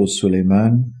 and so was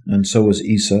Sulaiman, and so was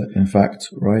Isa, in fact,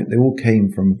 right? They all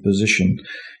came from a position.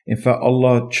 In fact,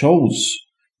 Allah chose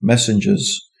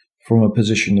messengers from a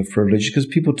position of privilege, because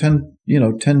people tend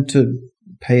to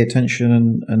pay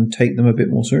attention and take them a bit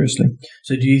more seriously.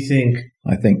 So do you think...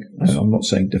 I'm not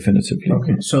saying definitively.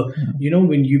 Okay, so,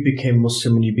 when you became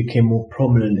Muslim and you became more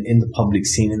prominent in the public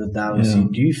scene, in the Dawah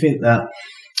scene, do you think that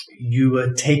you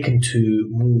were taken to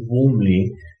more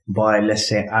warmly by, let's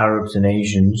say, Arabs and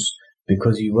Asians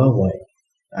because you were white,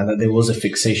 and that there was a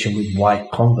fixation with white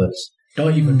converts?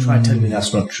 Don't even try to tell me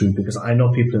that's not true, because I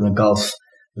know people in the Gulf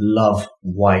love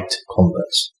white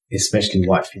converts, especially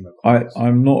white female converts.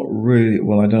 I'm not really,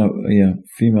 I don't know,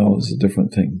 female is a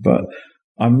different thing, but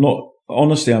I'm not,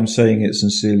 honestly, I'm saying it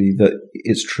sincerely that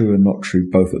it's true and not true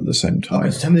both at the same time.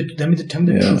 Okay, so tell me the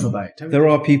truth about it. There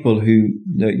are people who,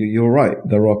 you're right,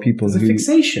 there are people who... There's a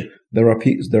fixation. There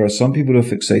are some people who are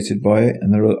fixated by it,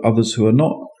 and there are others who are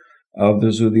not.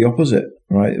 Others who are the opposite,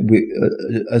 right?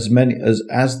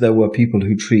 As there were people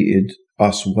who treated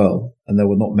us well, and there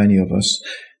were not many of us,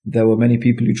 there were many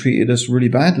people who treated us really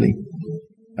badly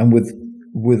and with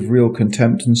real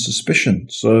contempt and suspicion.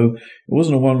 So it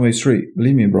wasn't a one-way street,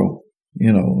 believe me, bro.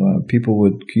 People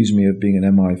would accuse me of being an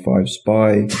MI5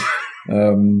 spy.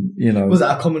 Was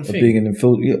that a common thing?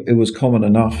 It was common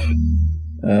enough.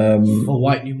 For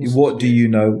white new Muslims. What do you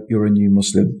know? You're a new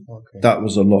Muslim. Okay. That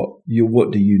was a lot. What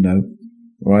do you know?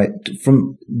 Right?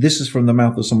 This is from the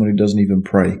mouth of someone who doesn't even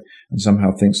pray and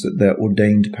somehow thinks that they're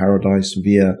ordained to paradise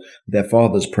via their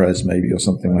father's prayers, maybe, or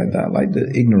something like that. Like, the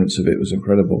ignorance of it was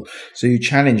incredible. So you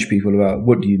challenge people about,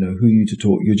 what do you know? Who are you to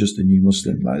talk? You're just a new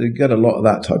Muslim. Like, you get a lot of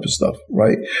that type of stuff,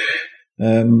 right?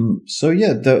 And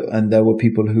there were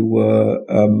people who were,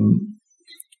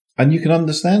 and you can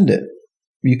understand it.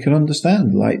 You can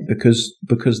understand, because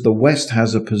the West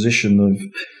has a position of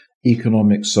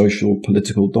economic, social,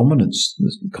 political dominance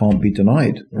that can't be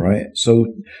denied, right? So,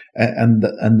 and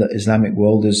the Islamic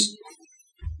world is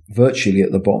virtually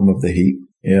at the bottom of the heap,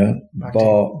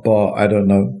 bar I don't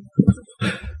know, I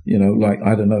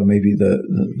don't know, maybe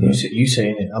you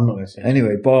saying it, I'm not going to say it.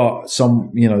 Anyway, bar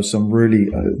some really,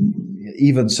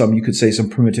 even some, you could say some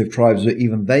primitive tribes, but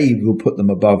even they will put them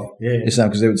above Islam,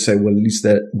 because they would say, well, at least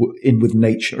they're in with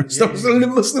nature and stuff. So the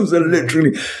Muslims are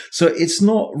literally. So it's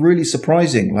not really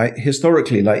surprising,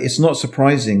 historically, it's not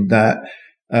surprising that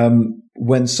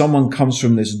when someone comes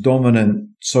from this dominant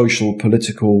social,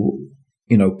 political,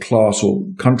 class or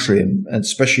country, and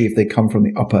especially if they come from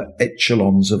the upper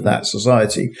echelons of that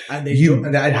society. And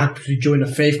they'd have to join a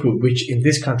faith group, which in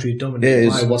this country is dominated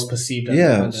by what's perceived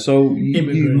as so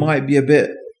you might be a bit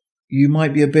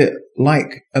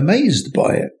amazed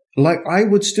by it. I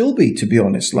would still be, to be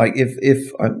honest.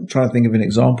 If I'm trying to think of an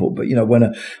example, but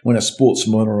when a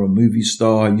sportsman or a movie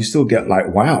star, you still get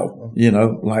wow,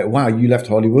 wow, you left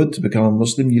Hollywood to become a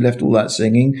Muslim, you left all that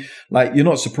singing. You're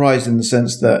not surprised in the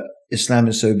sense that Islam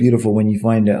is so beautiful when you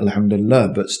find it, alhamdulillah,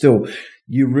 but still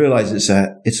you realize it's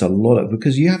a lot of,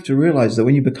 because you have to realize that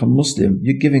when you become Muslim,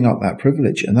 you're giving up that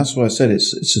privilege. And that's why I said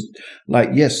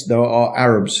yes, there are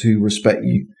Arabs who respect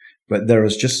you, but there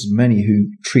is just as many who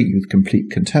treat you with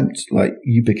complete contempt. Like,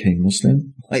 you became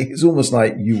Muslim. Like, it's almost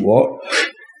like, you what?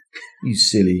 You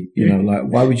silly, like,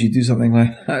 why would you do something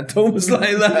like that? Almost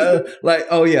like that. Like,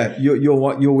 oh yeah,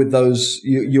 you're with those,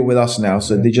 you're with us now.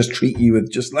 So they just treat you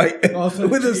with just like,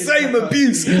 with the same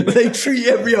abuse they treat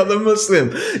every other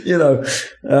Muslim,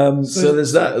 so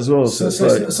there's that as well. So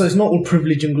it's not all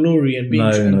privilege and glory and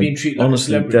being treated like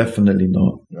honestly, a celebrity. definitely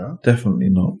not. No? Definitely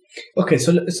not. Okay,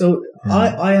 so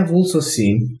I have also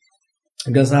seen,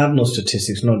 because I have no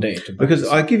statistics, no data to back because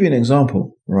I'll give you an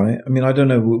example, right? I mean, I don't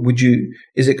know.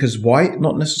 Is it because white?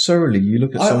 Not necessarily. You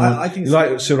look at someone I think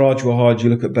like Siraj Wahhaj,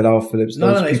 you look at Bilal Phillips,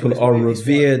 those people are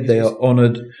revered, they are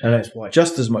honoured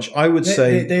just as much. I would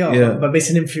say they are, yeah. but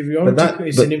it's an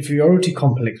inferiority. An inferiority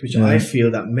complex, which I feel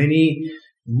that many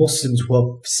Muslims who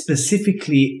are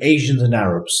specifically Asians and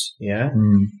Arabs,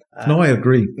 no, I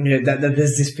agree. That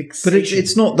there's this fixation. But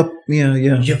it's not the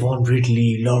Yvonne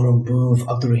Ridley, Lauren Booth,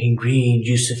 Abdul Rahim Green,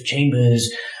 Yusuf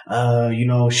Chambers,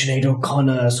 Sinead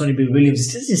O'Connor, Sonny B.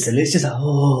 Williams. It's just a just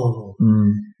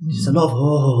a lot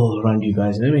of around you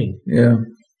guys. You know what I mean? Yeah.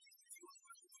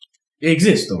 It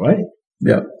exists, though, right?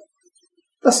 Yeah.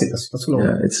 That's it. That's a lot.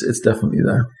 Yeah, it's definitely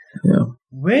there. Yeah.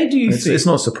 Where do you think... It's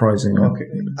not surprising. Okay.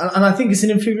 And I think it's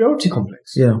an inferiority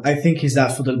complex. Yeah. I think is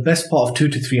that for the best part of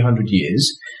 200 to 300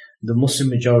 years, the Muslim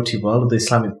majority world, the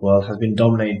Islamic world, has been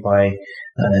dominated by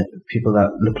people that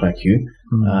look like you.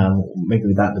 Maybe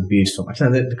without the beards.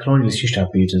 Actually, the colonialists used to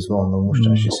have beards as well, no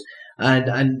mustaches.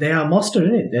 And they are master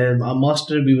in it. They are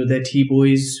master. We were their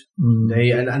T-boys.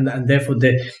 And therefore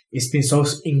it's been so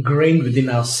ingrained within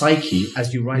our psyche,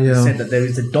 as you rightly said, that there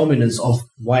is a dominance of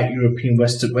white European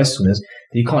Westerners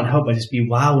that you can't help but just be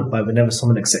wowed by whenever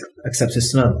someone accepts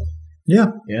Islam.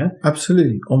 Yeah. Yeah.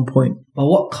 Absolutely. On point. But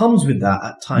what comes with that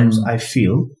at times, I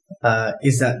feel,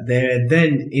 is that there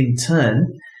then in turn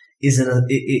is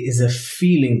a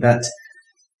feeling that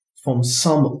from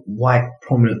some white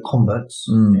prominent converts,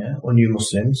 or new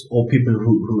Muslims, or people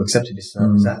who accepted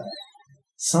Islam, is that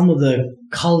some of the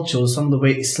culture, some of the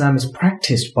way Islam is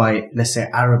practiced by, let's say,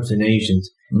 Arabs and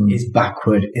Asians, is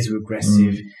backward, is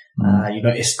regressive,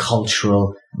 it's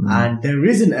cultural. And there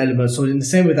is an element, so in the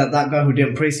same way that guy who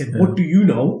didn't pray said, what do you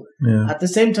know? Yeah. At the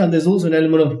same time, there's also an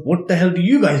element of, what the hell do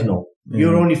you guys know?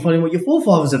 You're only following what your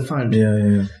forefathers have found.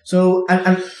 So,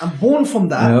 and I'm born from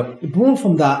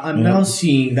that. I'm now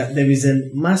seeing that there is a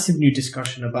massive new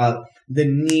discussion about the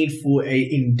need for a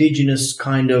indigenous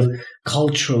kind of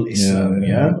cultural Islam.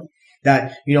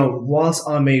 That, whilst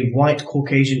I'm a white,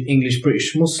 Caucasian, English,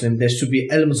 British Muslim, there should be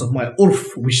elements of my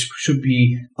urf which should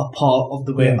be a part of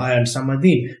the way I understand my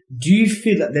deen. Do you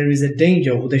feel that there is a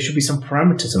danger, or there should be some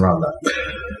parameters around that?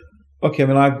 Okay, I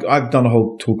mean, I've done a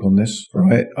whole talk on this,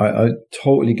 right? I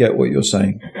totally get what you're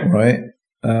saying, right?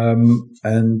 Do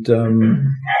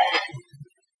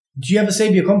you have a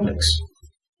savior complex?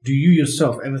 Do you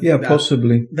yourself ever think that?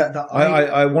 Possibly.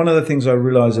 I one of the things I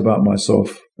realize about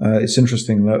myself, it's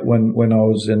interesting that when I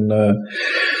was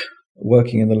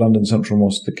working in the London Central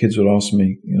Mosque, the kids would ask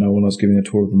me, when I was giving a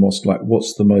tour of the mosque, like,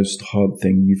 what's the most hard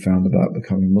thing you found about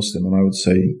becoming Muslim? And I would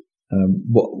say,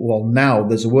 well, now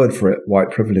there's a word for it,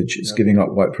 white privilege. It's giving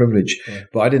up white privilege.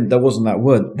 But there wasn't that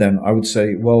word then. I would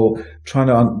say, well, trying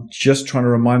to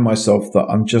remind myself that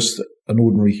I'm just an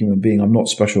ordinary human being. I'm not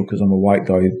special because I'm a white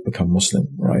guy who become Muslim,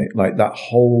 right? Like that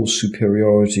whole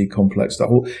superiority complex,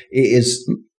 it is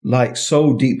like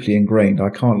so deeply ingrained. I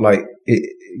can't I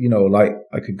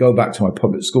could go back to my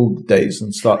public school days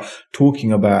and start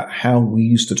talking about how we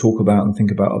used to talk about and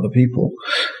think about other people.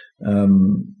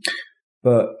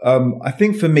 But I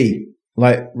think for me,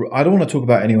 like, I don't want to talk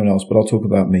about anyone else, but I'll talk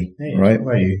about me, right?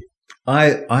 Where are you?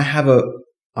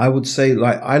 I would say,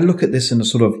 like, I look at this in a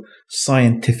sort of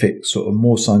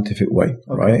more scientific way,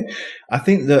 right? I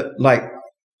think that, like,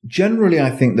 generally,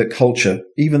 I think that culture,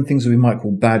 even things that we might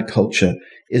call bad culture,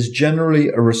 is generally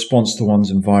a response to one's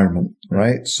environment,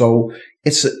 right? So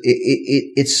it's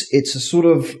a sort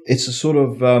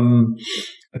of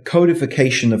a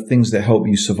codification of things that help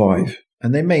you survive.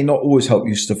 And they may not always help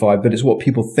you survive, but it's what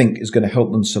people think is going to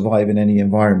help them survive in any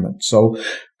environment. So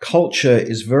culture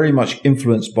is very much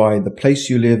influenced by the place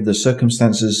you live, the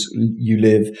circumstances you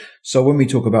live. So when we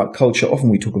talk about culture, often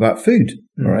we talk about food,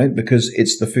 right? Because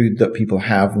it's the food that people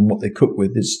have and what they cook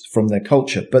with is from their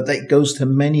culture. But that goes to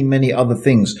many, many other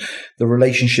things. The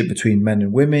relationship between men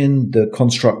and women, the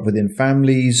construct within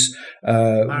families,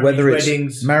 whether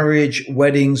it's marriage,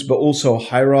 weddings, but also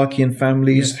hierarchy in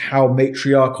families, how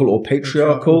matriarchal or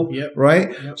patriarchal,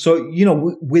 right? Yep. So,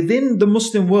 within the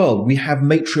Muslim world, we have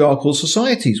matriarchal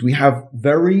societies. We have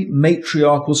very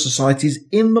matriarchal societies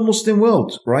in the Muslim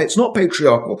world, right? It's not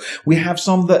patriarchal. We have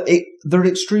some that they're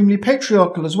extremely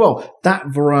patriarchal as well. That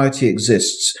variety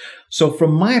exists. So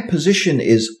from my position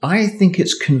is, I think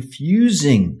it's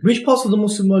confusing. Which parts of the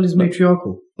Muslim world is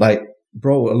matriarchal? Like,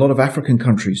 bro, a lot of African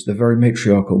countries, they're very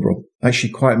matriarchal, bro.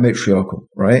 Actually quite matriarchal,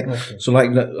 right? Okay. So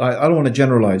like, I don't want to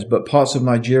generalize, but parts of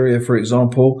Nigeria, for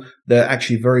example, they're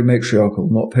actually very matriarchal,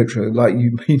 not patriarchal. Like,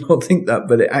 you may not think that,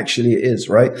 but it actually is,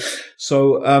 right?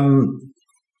 So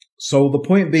the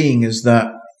point being is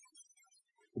that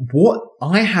what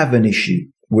I have an issue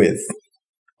with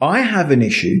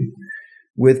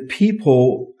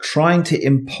people trying to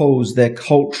impose their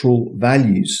cultural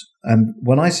values. And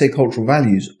when I say cultural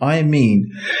values, I mean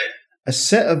a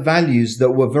set of values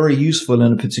that were very useful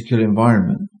in a particular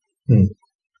environment.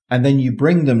 And then you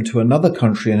bring them to another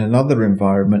country and another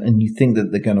environment and you think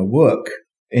that they're going to work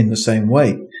in the same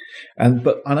way. And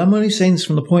I'm only saying this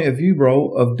from the point of view, bro,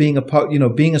 of being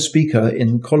a speaker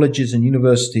in colleges and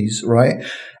universities, right?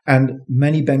 And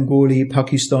many Bengali,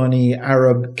 Pakistani,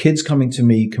 Arab kids coming to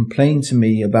me, complaining to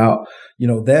me about,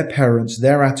 their parents,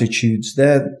 their attitudes,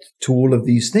 to all of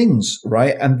these things,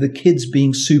 right? And the kids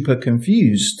being super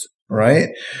confused, right?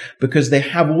 Because they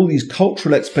have all these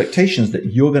cultural expectations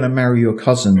that you're going to marry your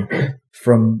cousin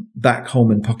from back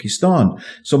home in Pakistan.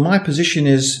 So my position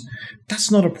is, that's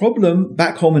not a problem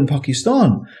back home in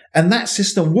Pakistan. And that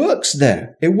system works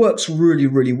there. It works really,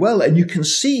 really well. And you can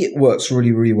see it works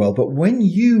really, really well. But when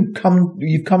you've come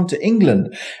to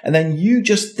England and then you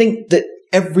just think that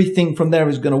everything from there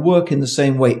is going to work in the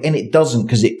same way, and it doesn't,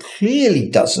 because it clearly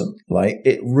doesn't. Like,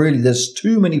 there's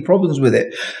too many problems with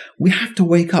it. We have to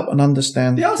wake up and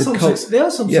understand. There are some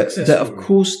success. Of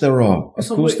course there are.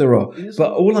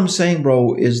 But all I'm saying,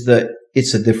 bro, is that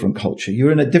it's a different culture.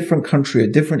 You're in a different country, a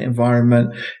different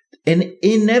environment, and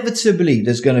inevitably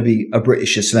there's going to be a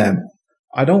British Islam.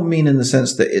 I don't mean in the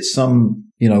sense that it's some,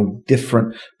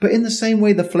 different, but in the same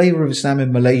way the flavor of Islam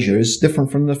in Malaysia is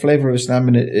different from the flavor of Islam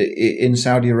in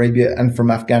Saudi Arabia and from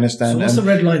Afghanistan. So what's the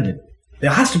red line then? There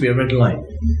has to be a red line.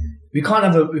 We can't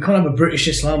have a British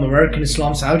Islam, American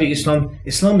Islam, Saudi Islam.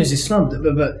 Islam is Islam,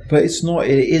 but it's not.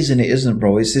 It is and it isn't,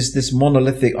 bro. It's this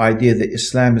monolithic idea that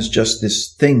Islam is just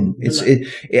this thing.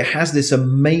 It has this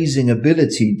amazing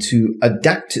ability to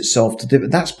adapt itself to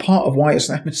different. That's part of why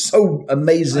Islam is so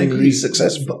amazingly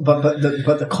successful. But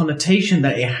the connotation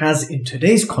that it has in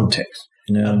today's context.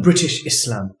 British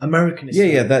Islam, American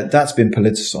Islam. That's been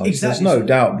politicized. Exactly. There's no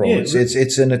doubt, bro. Yeah,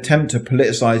 it's an attempt to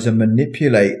politicize and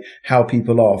manipulate how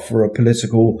people are for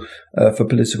political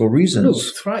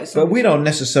reasons. But we don't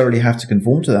necessarily have to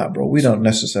conform to that, bro. We don't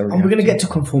necessarily. And we're going to get to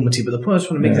conformity, but the point I was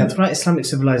trying to make that throughout Islamic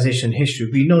civilization history,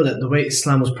 we know that the way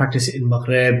Islam was practiced in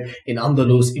Maghreb, in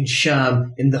Andalus, in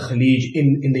Sham, in the Khalij,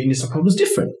 in the Indian subcontinent was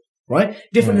different. Right?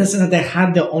 Different in the sense that they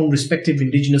had their own respective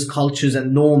indigenous cultures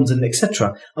and norms and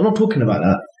etc. I'm not talking about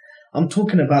that. I'm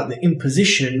talking about the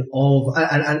imposition of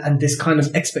and this kind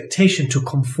of expectation to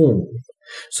conform.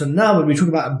 So now when we talk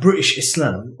about a British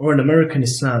Islam or an American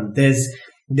Islam, there's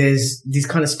these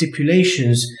kind of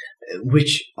stipulations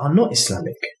which are not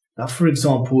Islamic. Now, for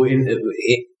example,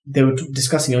 they were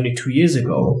discussing only 2 years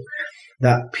ago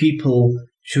that people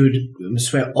should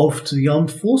swear oath to the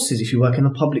armed forces if you work in a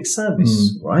public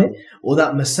service, right? Or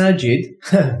that masajid,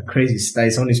 crazy state,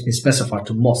 it's only been specified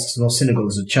to mosques, not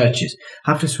synagogues or churches,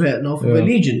 have to swear an oath of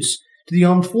allegiance to the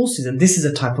armed forces. And this is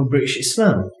a type of British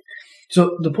Islam.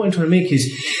 So the point I'm trying to make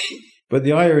is... But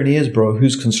the irony is, bro,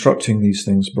 who's constructing these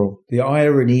things, bro? The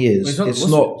irony is,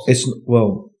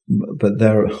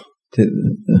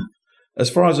 as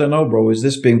far as I know, bro, is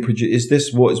this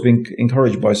what is being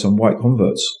encouraged by some white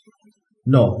converts?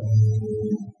 No.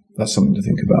 That's something to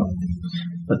think about.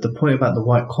 But the point about the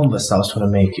white converts I was trying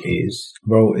to make is...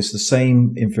 Bro, it's the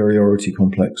same inferiority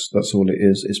complex. That's all it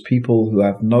is. It's people who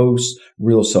have no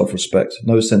real self-respect,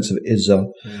 no sense of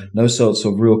izzah, no sense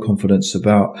of real confidence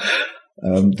about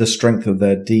the strength of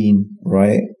their deen,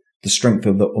 right? The strength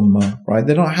of the ummah, right?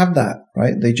 They don't have that,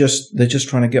 right? They're just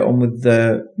trying to get on with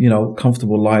their,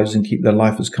 comfortable lives and keep their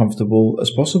life as comfortable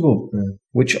as possible.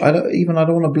 which I don't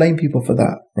want to blame people for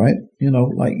that, right? You know,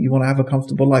 like you want to have a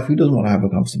comfortable life. Who doesn't want to have a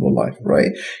comfortable life, right?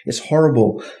 It's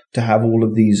horrible to have all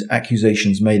of these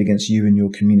accusations made against you and your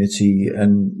community.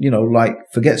 And, you know, like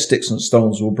forget sticks and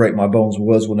stones will break my bones.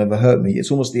 Words will never hurt me.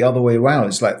 It's almost the other way around.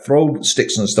 It's like throw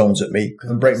sticks and stones at me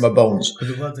and break my bones,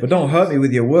 but don't hurt me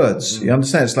with your words. You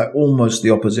understand? It's like almost the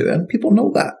opposite. And people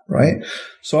know that, right?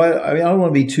 So I mean, I don't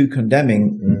want to be too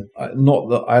condemning. Not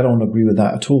that I don't agree with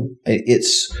that at all.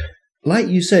 It's, like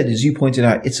you said, as you pointed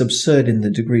out, it's absurd in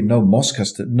the degree no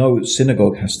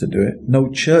synagogue has to do it. No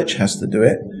church has to do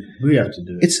it. We have to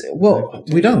do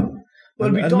it. We don't.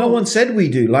 And no one said we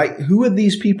do. Like, who are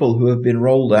these people who have been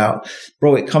rolled out?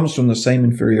 Bro, it comes from the same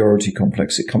inferiority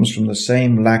complex. It comes from the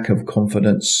same lack of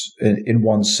confidence in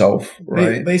oneself,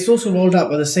 right? But it's also rolled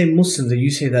out by the same Muslims that you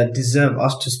say that deserve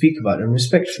us to speak about them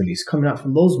respectfully. It's coming out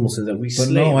from those Muslims that we slay.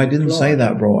 But no, I didn't say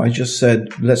that, bro. I just said,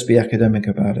 let's be academic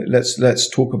about it. Let's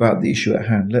talk about the issue at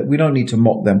hand. We don't need to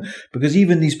mock them, because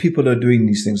even these people are doing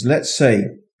these things. Let's say,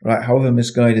 right, however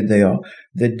misguided they are,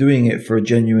 they're doing it for a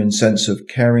genuine sense of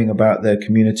caring about their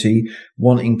community,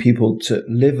 wanting people to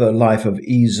live a life of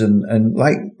ease, and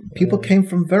like people came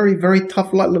from very, very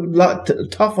tough,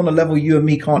 tough on a level you and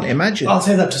me can't imagine. I'll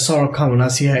say that to Sarah Khan when I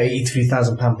see her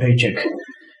 £83,000 paycheck.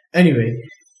 Anyway,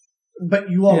 but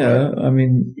you are right. I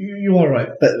mean, you are right.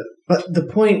 But the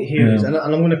point here is, and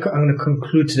I'm going to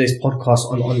conclude today's podcast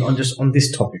on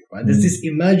this topic. Right, there's this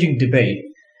emerging debate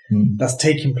that's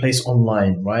taking place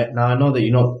online, right? Now, I know that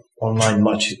you're not online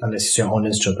much unless you're on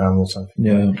Instagram or something.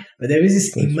 Yeah. But there is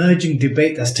this emerging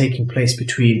debate that's taking place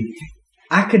between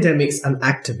academics and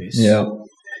activists. Yeah.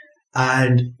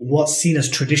 And what's seen as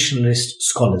traditionalist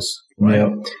scholars, right? Yeah.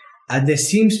 And there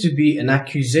seems to be an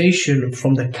accusation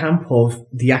from the camp of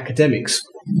the academics.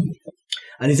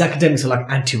 And these academics are like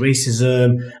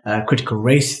anti-racism, critical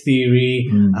race theory,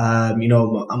 you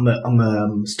know,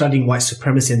 I'm studying white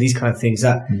supremacy and these kind of things,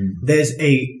 that there's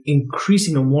a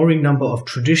increasing and worrying number of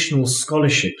traditional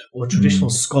scholarship or traditional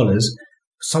scholars,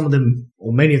 some of them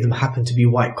or many of them happen to be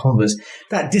white converts,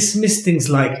 that dismiss things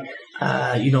like,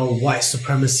 you know, white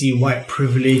supremacy, white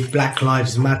privilege, Black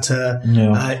Lives Matter,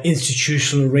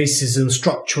 institutional racism,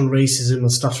 structural racism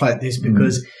and stuff like this,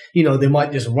 because you know, they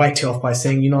might just write it off by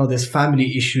saying, you know, there's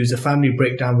family issues, a family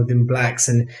breakdown within blacks,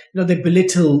 and, you know, they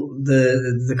belittle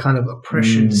the kind of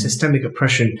oppression, systemic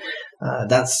oppression,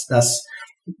 that's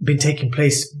been taking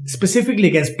place specifically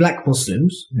against black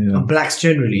Muslims and blacks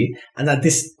generally, and that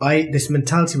this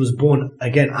mentality was born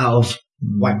again out of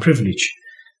white privilege.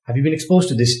 Have you been exposed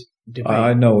to this debate?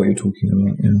 I know what you're talking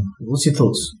about, yeah. What's your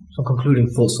thoughts? Some concluding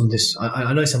thoughts on this?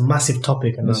 I know it's a massive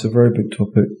topic. And it's a very big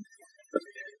topic.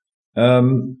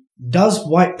 Does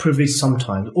white privilege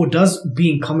sometimes, or does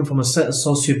coming from a certain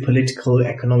socio-political,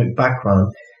 economic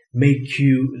background make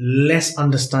you less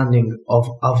understanding of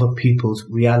other people's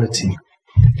reality?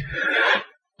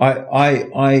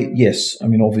 Yes. I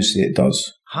mean, obviously it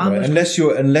does. Right? Unless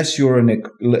you are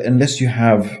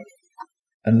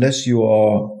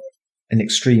an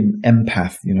extreme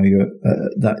empath, you know,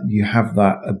 that you have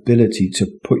that ability to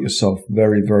put yourself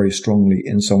very, very strongly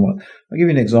in someone. I'll give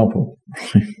you an example.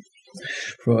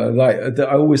 I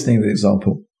always think of the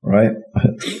example, right?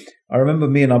 I remember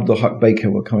me and Abdul Haq Baker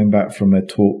were coming back from a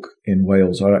talk in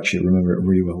Wales. I actually remember it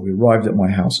really well. We arrived at my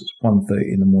house at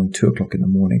 1:30 in the morning, 2 o'clock in the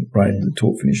morning, right? The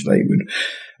talk finished late.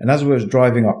 And as we were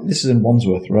driving up, this is in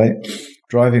Wandsworth, right?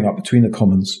 Driving up between the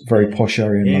Commons, very posh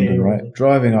area in London, right?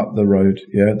 Driving up the road,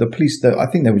 the police, I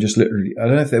think they were just literally, I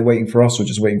don't know if they're waiting for us or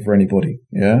just waiting for anybody,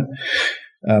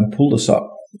 pulled us up.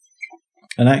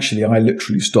 And actually, I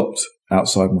literally stopped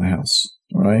outside my house,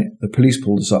 right? The police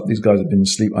pulled us up. These guys have been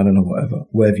asleep. I don't know, whatever.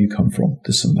 Where have you come from?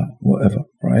 This and that, whatever,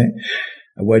 right?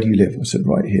 And where do you live? I said,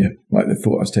 right here. Like they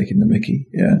thought I was taking the mickey,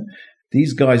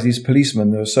 These guys, these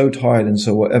policemen, they were so tired and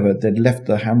so whatever, they'd left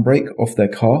the handbrake off their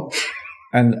car.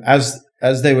 And as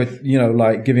they were, you know,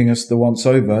 like giving us the once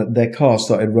over, their car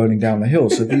started rolling down the hill.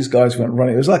 So these guys went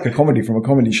running. It was like a comedy from a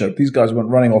comedy show. These guys went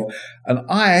running off. And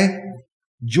I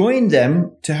joined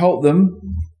them to help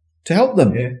them,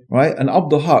 right? And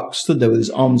Abdul Haq stood there with his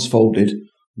arms folded,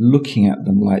 looking at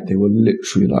them like they were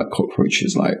literally like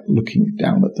cockroaches, like looking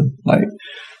down at them, like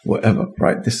whatever,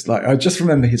 right? This, like, I just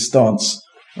remember his stance,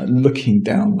 like looking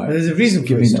down. Like, there's a reason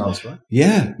for his stance, right?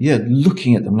 Yeah,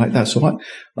 looking at them like that. So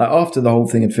after the whole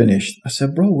thing had finished, I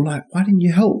said, bro, like, why didn't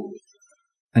you help?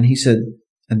 And he said,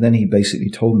 and then he basically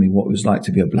told me what it was like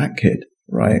to be a black kid,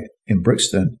 right, in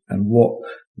Brixton, and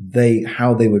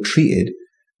how they were treated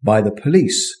by the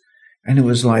police. And it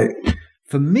was like,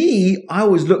 for me, I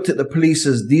always looked at the police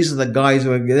as these are the guys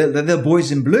who are they're the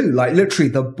boys in blue, like literally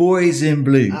the boys in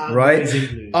blue, right?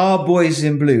 Our boys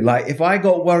in blue. Like if I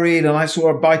got worried and I saw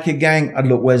a biker gang, I'd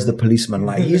look, where's the policeman?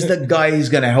 Like he's the guy who's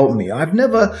going to help me. I've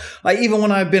never, like even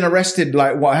when I've been arrested,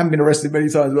 like I haven't been arrested many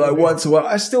times, but like once a while,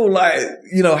 I still like,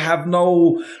 have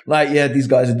no, like, yeah, these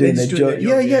guys are doing their job.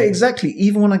 Yeah, exactly.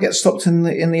 Even when I get stopped in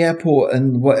the airport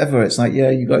and whatever, it's like, yeah,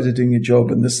 you guys are doing your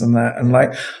job and this and that. And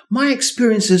like my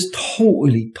experience is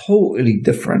totally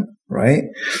different, right?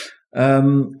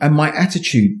 And my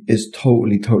attitude is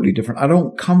totally different. I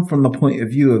don't come from the point of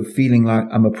view of feeling like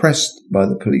I'm oppressed by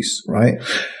the police, right?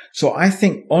 So I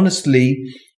think honestly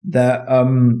that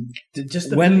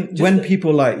when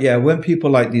people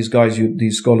like these guys,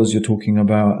 these scholars you're talking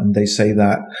about, and they say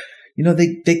that,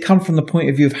 they come from the point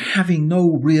of view of having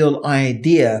no real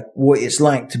idea what it's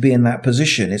like to be in that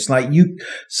position. It's like you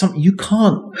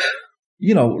can't.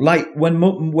 Like when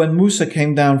Musa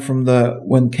came down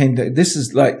this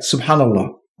is like,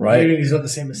 subhanallah, right? He's not the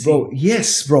same as bro.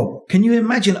 Yes, bro. Can you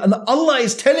imagine? And Allah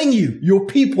is telling you, your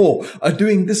people are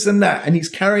doing this and that. And he's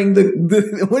carrying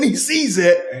when he sees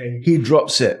it, he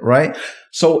drops it, right?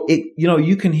 So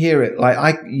you can hear it.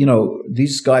 Like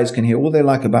these guys can hear all they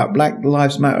like about Black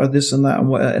Lives Matter, this and that, and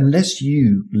what, unless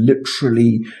you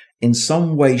literally in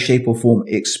some way, shape or form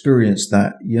experience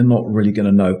that, you're not really going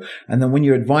to know. And then when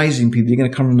you're advising people, you're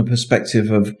going to come from the perspective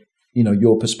of,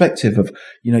 your perspective of,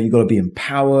 you got to be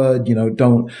empowered,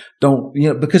 don't,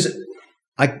 because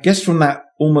I guess from that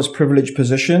almost privileged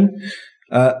position,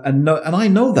 and I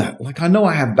know that, like, I know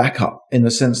I have backup in the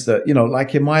sense that,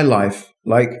 like in my life,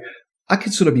 like I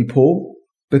could sort of be poor.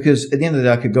 Because at the end of the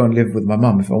day, I could go and live with my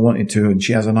mum if I wanted to, and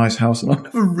she has a nice house, and I'm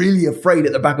never really afraid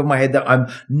at the back of my head that I'm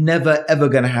never, ever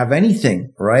going to have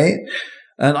anything, right?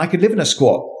 And I could live in a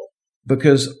squat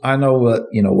because I know that,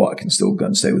 I can still go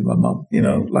and stay with my mum,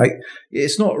 like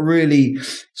it's not really.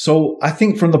 So I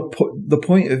think from the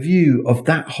point of view of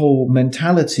that whole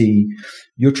mentality,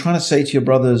 you're trying to say to your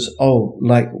brothers, oh,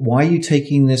 like, why are you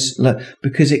taking this? Like,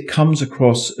 because it comes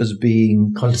across as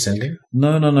being condescending.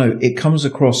 No. It comes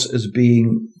across as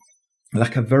being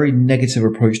like a very negative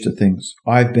approach to things.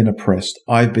 I've been oppressed.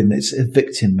 It's a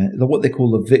victim, what they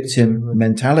call the victim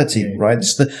mentality, right?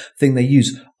 It's the thing they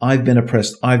use. I've been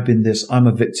oppressed. I've been this. I'm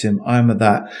a victim. I'm a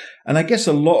that. And I guess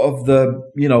a lot of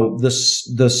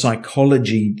the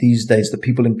psychology these days that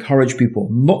people encourage people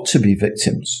not to be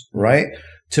victims, right?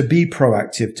 To be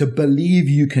proactive, to believe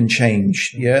you can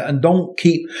change. Yeah. And don't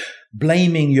keep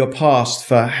blaming your past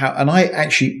for how, and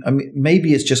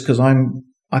maybe it's just because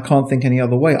I can't think any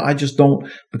other way. I just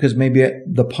don't, because maybe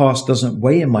the past doesn't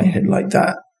weigh in my head like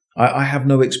that. I have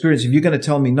no experience. If you're going to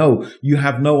tell me, no, you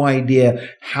have no idea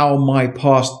how my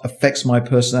past affects my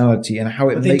personality and how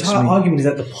it makes me. The entire argument is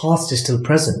that the past is still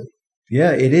present.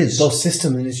 Yeah, it is. Those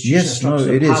systems and institutions,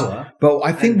 it is. But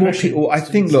I think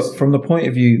look, from the point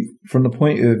of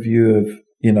view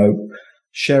of,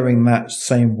 sharing that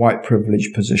same white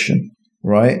privilege position,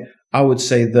 right? I would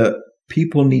say that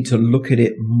people need to look at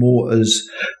it more as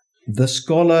the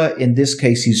scholar. In this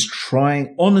case, he's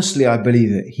trying, honestly, I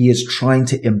believe it. He is trying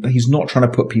he's not trying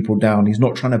to put people down. He's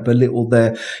not trying to belittle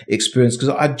their experience, because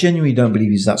I genuinely don't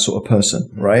believe he's that sort of person,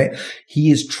 right?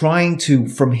 He is trying to,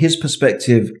 from his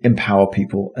perspective, empower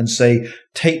people and say,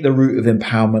 take the route of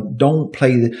empowerment. Don't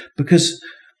play because,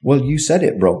 well, you said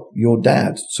it, bro. Your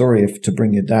dad. Sorry to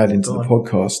bring your dad into the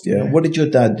podcast. Yeah. What did your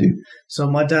dad do? So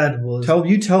my dad was.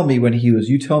 You tell me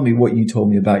what you told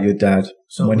me about your dad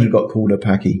when he got called a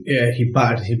Paki. Yeah, he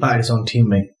battered his own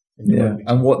teammate. Yeah.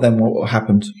 And what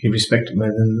happened? He respected me.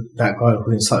 Then that guy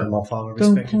who insulted my father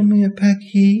respected Don't call me a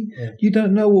Paki. Yeah. You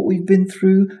don't know what we've been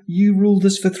through. You ruled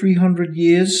us for 300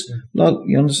 years. Yeah. Like,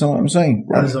 you understand what I'm saying?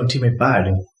 Right? His own teammate battered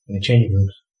him in the changing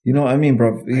rooms. You know what I mean,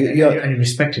 bro? And he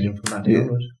respected him from that day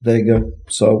onwards. There you go.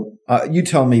 So you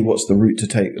tell me what's the route to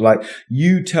take. Like,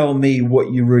 you tell me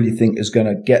what you really think is going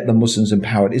to get the Muslims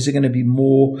empowered. Is it going to be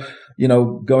more,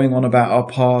 going on about our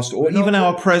past, or even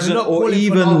our present, or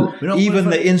even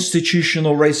the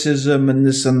institutional racism and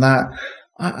this and that?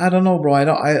 I don't know, bro.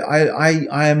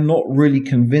 I am not really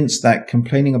convinced that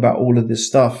complaining about all of this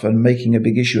stuff and making a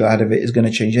big issue out of it is going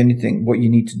to change anything. What you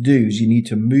need to do is you need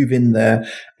to move in there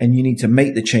and you need to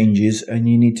make the changes and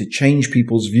you need to change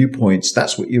people's viewpoints.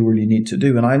 That's what you really need to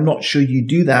do. And I'm not sure you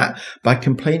do that by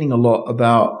complaining a lot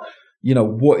about,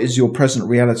 what is your present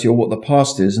reality or what the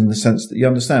past is, in the sense that you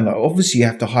understand. Like, obviously you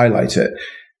have to highlight it.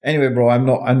 Anyway, bro, I'm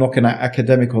not going to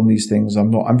academic on these things.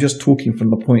 I'm just talking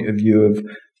from the point of view of,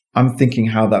 I'm thinking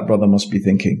how that brother must be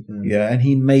thinking. Yeah. And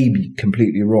he may be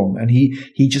completely wrong. And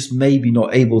he just may be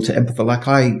not able to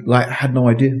empathize. I had no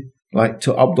idea. Like,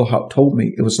 till Abdul Haq told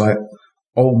me, it was like,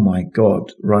 oh my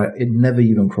God, right? It never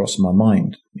even crossed my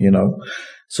mind,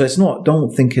 So it's not,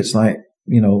 don't think it's like,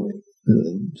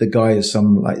 the guy is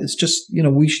it's just,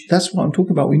 that's what I'm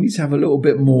talking about. We need to have a little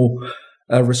bit more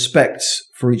respect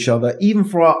for each other, even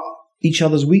for each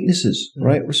other's weaknesses,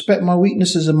 right? Respect my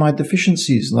weaknesses and my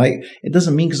deficiencies. Like, it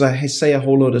doesn't mean because I say a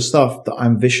whole load of stuff that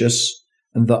I'm vicious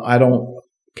and that I don't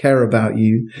care about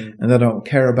you and that I don't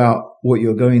care about what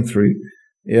you're going through.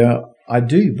 Yeah, I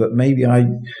do, but maybe I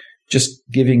just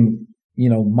giving,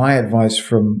 my advice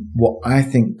from what I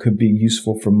think could be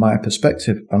useful from my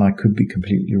perspective, and I could be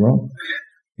completely wrong.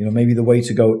 Maybe the way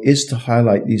to go is to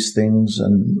highlight these things,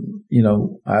 and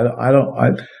I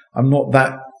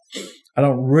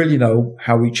don't really know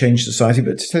how we change society,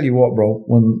 but to tell you what, bro,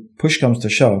 when push comes to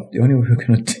shove, the only way we're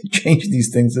going to change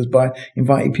these things is by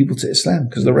inviting people to Islam,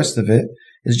 because the rest of it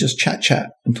is just chat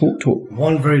and talk.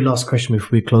 One very last question before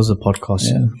we close the podcast.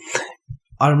 Yeah.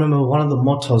 I remember one of the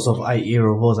mottos of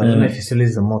Aira was, I don't know if it still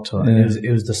is the motto,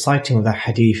 it was the citing of that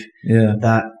hadith,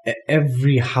 that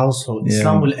every household,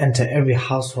 Islam will enter every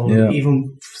household,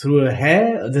 even through a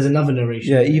hair. There's another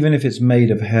narration. Yeah, even if it's made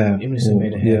of hair. Even if it's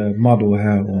made of hair. Yeah, mud or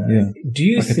hair. Do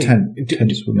you think... a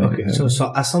tent is made of hair.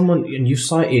 So as someone, and you've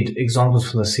cited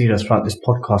examples from the seerah throughout this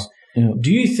podcast,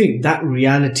 do you think that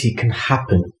reality can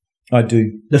happen? I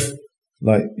do.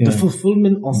 The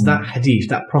fulfillment of that hadith,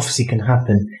 that prophecy can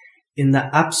happen in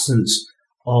the absence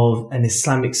of an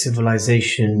Islamic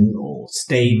civilization or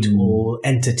state or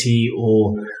entity,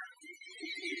 or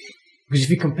because if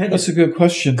you compare that's a good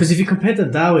question. Because if you compare the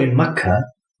dawah in Mecca,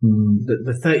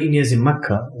 the 13 years in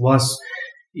Mecca was,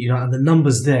 and the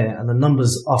numbers there and the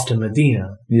numbers after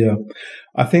Medina. Yeah,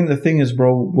 I think the thing is,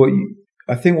 bro, what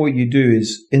you do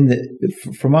is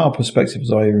from our perspective as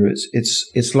Aira,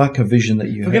 it's like a vision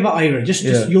that you forget about Aira, just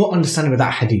your understanding of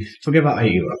that hadith. Forget about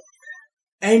Aira.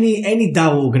 Any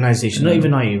dawah organization, not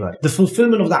even Aira, the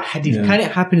fulfillment of that hadith, can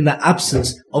it happen in the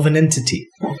absence of an entity?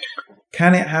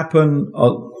 Can it happen?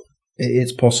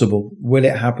 It's possible. Will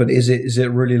it happen? Is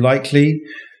it really likely?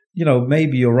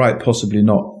 Maybe you're right, possibly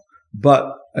not.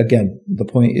 But again, the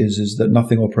point is that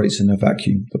nothing operates in a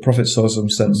vacuum. The Prophet ﷺ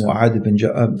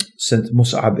sent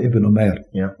Mus'ab ibn Umair,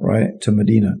 right, to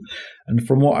Medina. And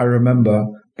from what I remember,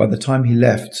 by the time he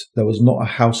left, there was not a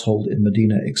household in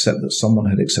Medina except that someone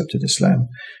had accepted Islam.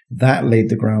 That laid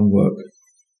the groundwork,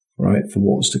 right, for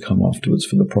what was to come afterwards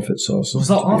for the Prophet ﷺ. Was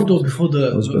that after or before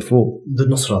It was before. The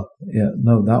Nusra? Yeah,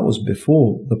 no, that was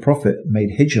before the Prophet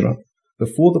made Hijrah.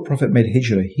 Before the Prophet made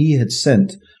Hijrah, he had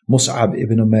sent Mus'ab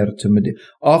ibn Umair to Medina.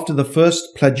 After the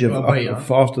first pledge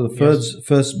after the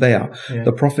first bay'ah,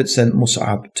 the Prophet sent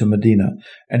Mus'ab to Medina.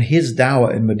 And his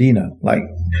dawah in Medina,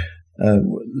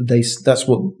 that's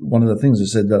what one of the things they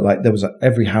said, that there was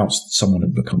every house someone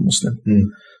had become Muslim.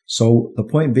 So the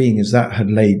point being is that had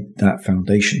laid that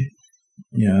foundation.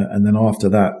 Yeah, and then after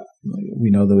that, we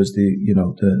know there was the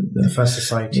first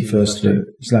society, the first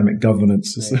Islamic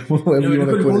governance, whatever you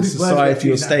want to call it, society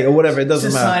or state or whatever, it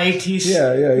doesn't matter.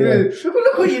 Yeah.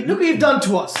 Look what you've done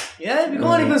to us. Yeah, we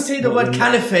can't even say the word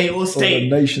caliphate or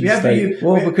state. Or nation state.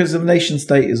 Because the nation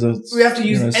state is we have to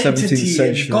use entity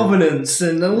and governance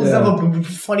and all these other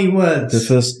funny words. The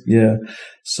first,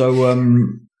 So,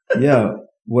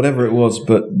 whatever it was,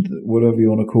 but whatever you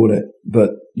want to call it, but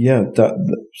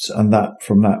that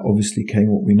from that obviously came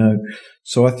what we know.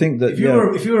 So I think that if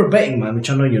you were a betting man, which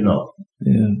I know you're not,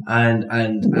 and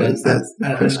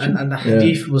the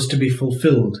hadith was to be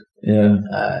fulfilled,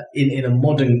 in a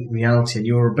modern reality, and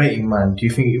you're a betting man, do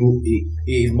you think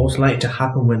it is most likely to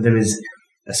happen when there is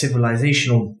a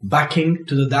civilizational backing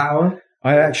to the da'wah?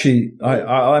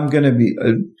 I'm going to be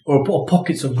or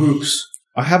pockets of groups.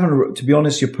 I haven't, to be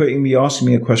honest, you're asking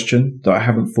me a question that I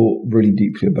haven't thought really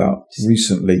deeply about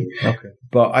recently. Okay.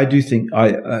 But I do think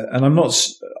I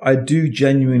do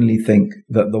genuinely think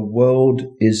that the world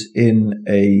is in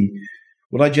a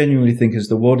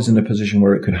position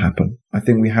where it could happen. I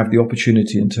think we have the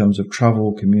opportunity in terms of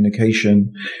travel,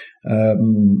 communication,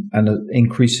 and an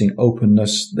increasing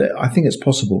openness. I think it's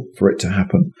possible for it to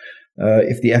happen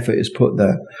if the effort is put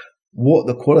there. What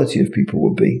the quality of people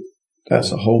would be,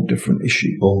 that's a whole different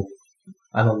issue.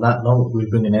 And on that note, we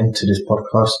bring an end to this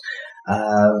podcast.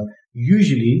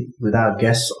 Usually, with our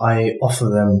guests, I offer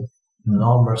them an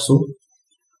arm wrestle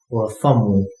or a thumb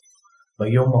wheel.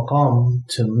 But your maqam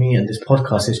to me and this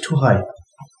podcast is too high.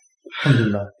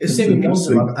 Alhamdulillah. It's the same with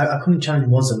Muslim. I couldn't challenge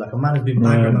Muslim. Like a man has been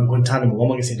migrant on Guantanamo. What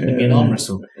am I going to say to me an arm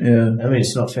wrestle? Yeah. I mean,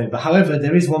 it's not fair. But however,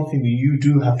 there is one thing that you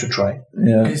do have to try.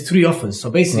 Yeah. It's 3 offers. So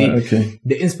basically,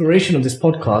 the inspiration of this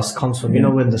podcast comes from,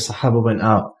 when the Sahaba went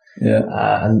out Yeah.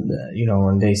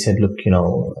 And they said, look,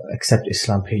 accept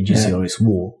Islam, pay jizya, or it's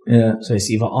war. Yeah. So it's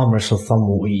either arm wrestle, thumb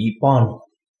war, or you eat pan.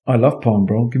 I love pan,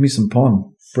 bro. Give me some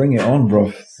pan. Bring it on,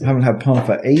 bro. I haven't had pan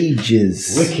for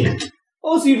ages. Wicked.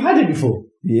 Oh, so you've had it before?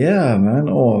 Yeah, man.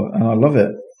 Oh, and I love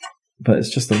it. But it's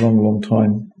just a long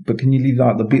time. But can you leave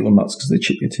out the beetle nuts because they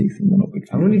chip your teeth and they're not good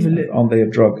for you? I don't even Aren't they a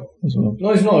drug as well? No,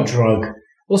 it's not a drug.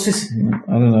 What's this?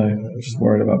 I don't know. I'm just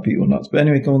worried about beetle nuts. But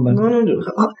anyway, go on then. No. Do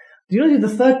you know you're the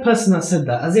third person that said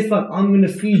that? As if I'm going to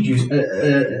feed you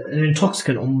an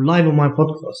intoxicant live on my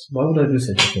podcast. Why would I do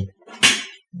such a thing?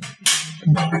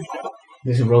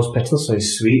 This is rose petals, so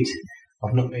it's sweet.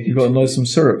 I've not made it. You've got to know some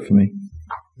syrup for me.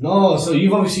 No, so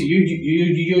you've obviously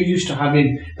you're used to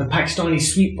having the Pakistani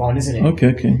sweet pan, isn't it?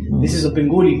 Okay. This is a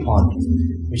Bengali pan,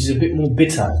 which is a bit more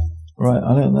bitter. Right,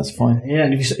 I know, that's fine. Yeah,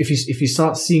 and if you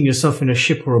start seeing yourself in a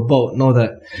ship or a boat, know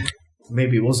that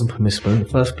maybe it wasn't permissible in the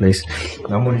first place.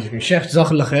 Chef,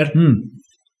 Jazakallah khair.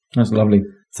 That's lovely.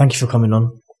 Thank you for coming on.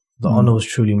 The honor was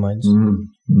truly mine.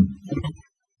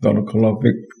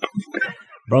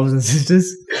 Brothers and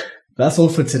sisters, that's all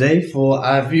for today. For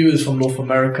our viewers from North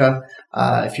America,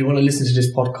 if you want to listen to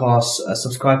this podcast,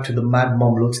 subscribe to the Mad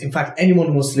Mamluks. In fact, anyone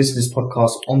who wants to listen to this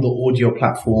podcast on the audio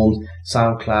platforms,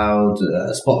 SoundCloud,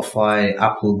 Spotify,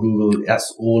 Apple, Google,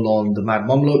 that's all on the Mad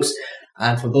Mamluks.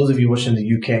 And for those of you watching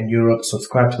the UK and Europe,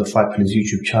 subscribe to the 5 Pillars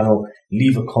YouTube channel.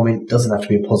 Leave a comment. Doesn't have to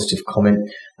be a positive comment.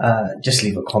 Just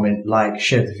leave a comment, like,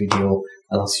 share the video,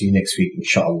 and I'll see you next week,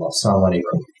 inshallah. Assalamu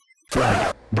alaikum.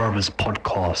 Black Brothers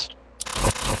Podcast.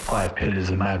 5 Pillars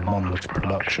of Mad Mamluk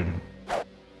production.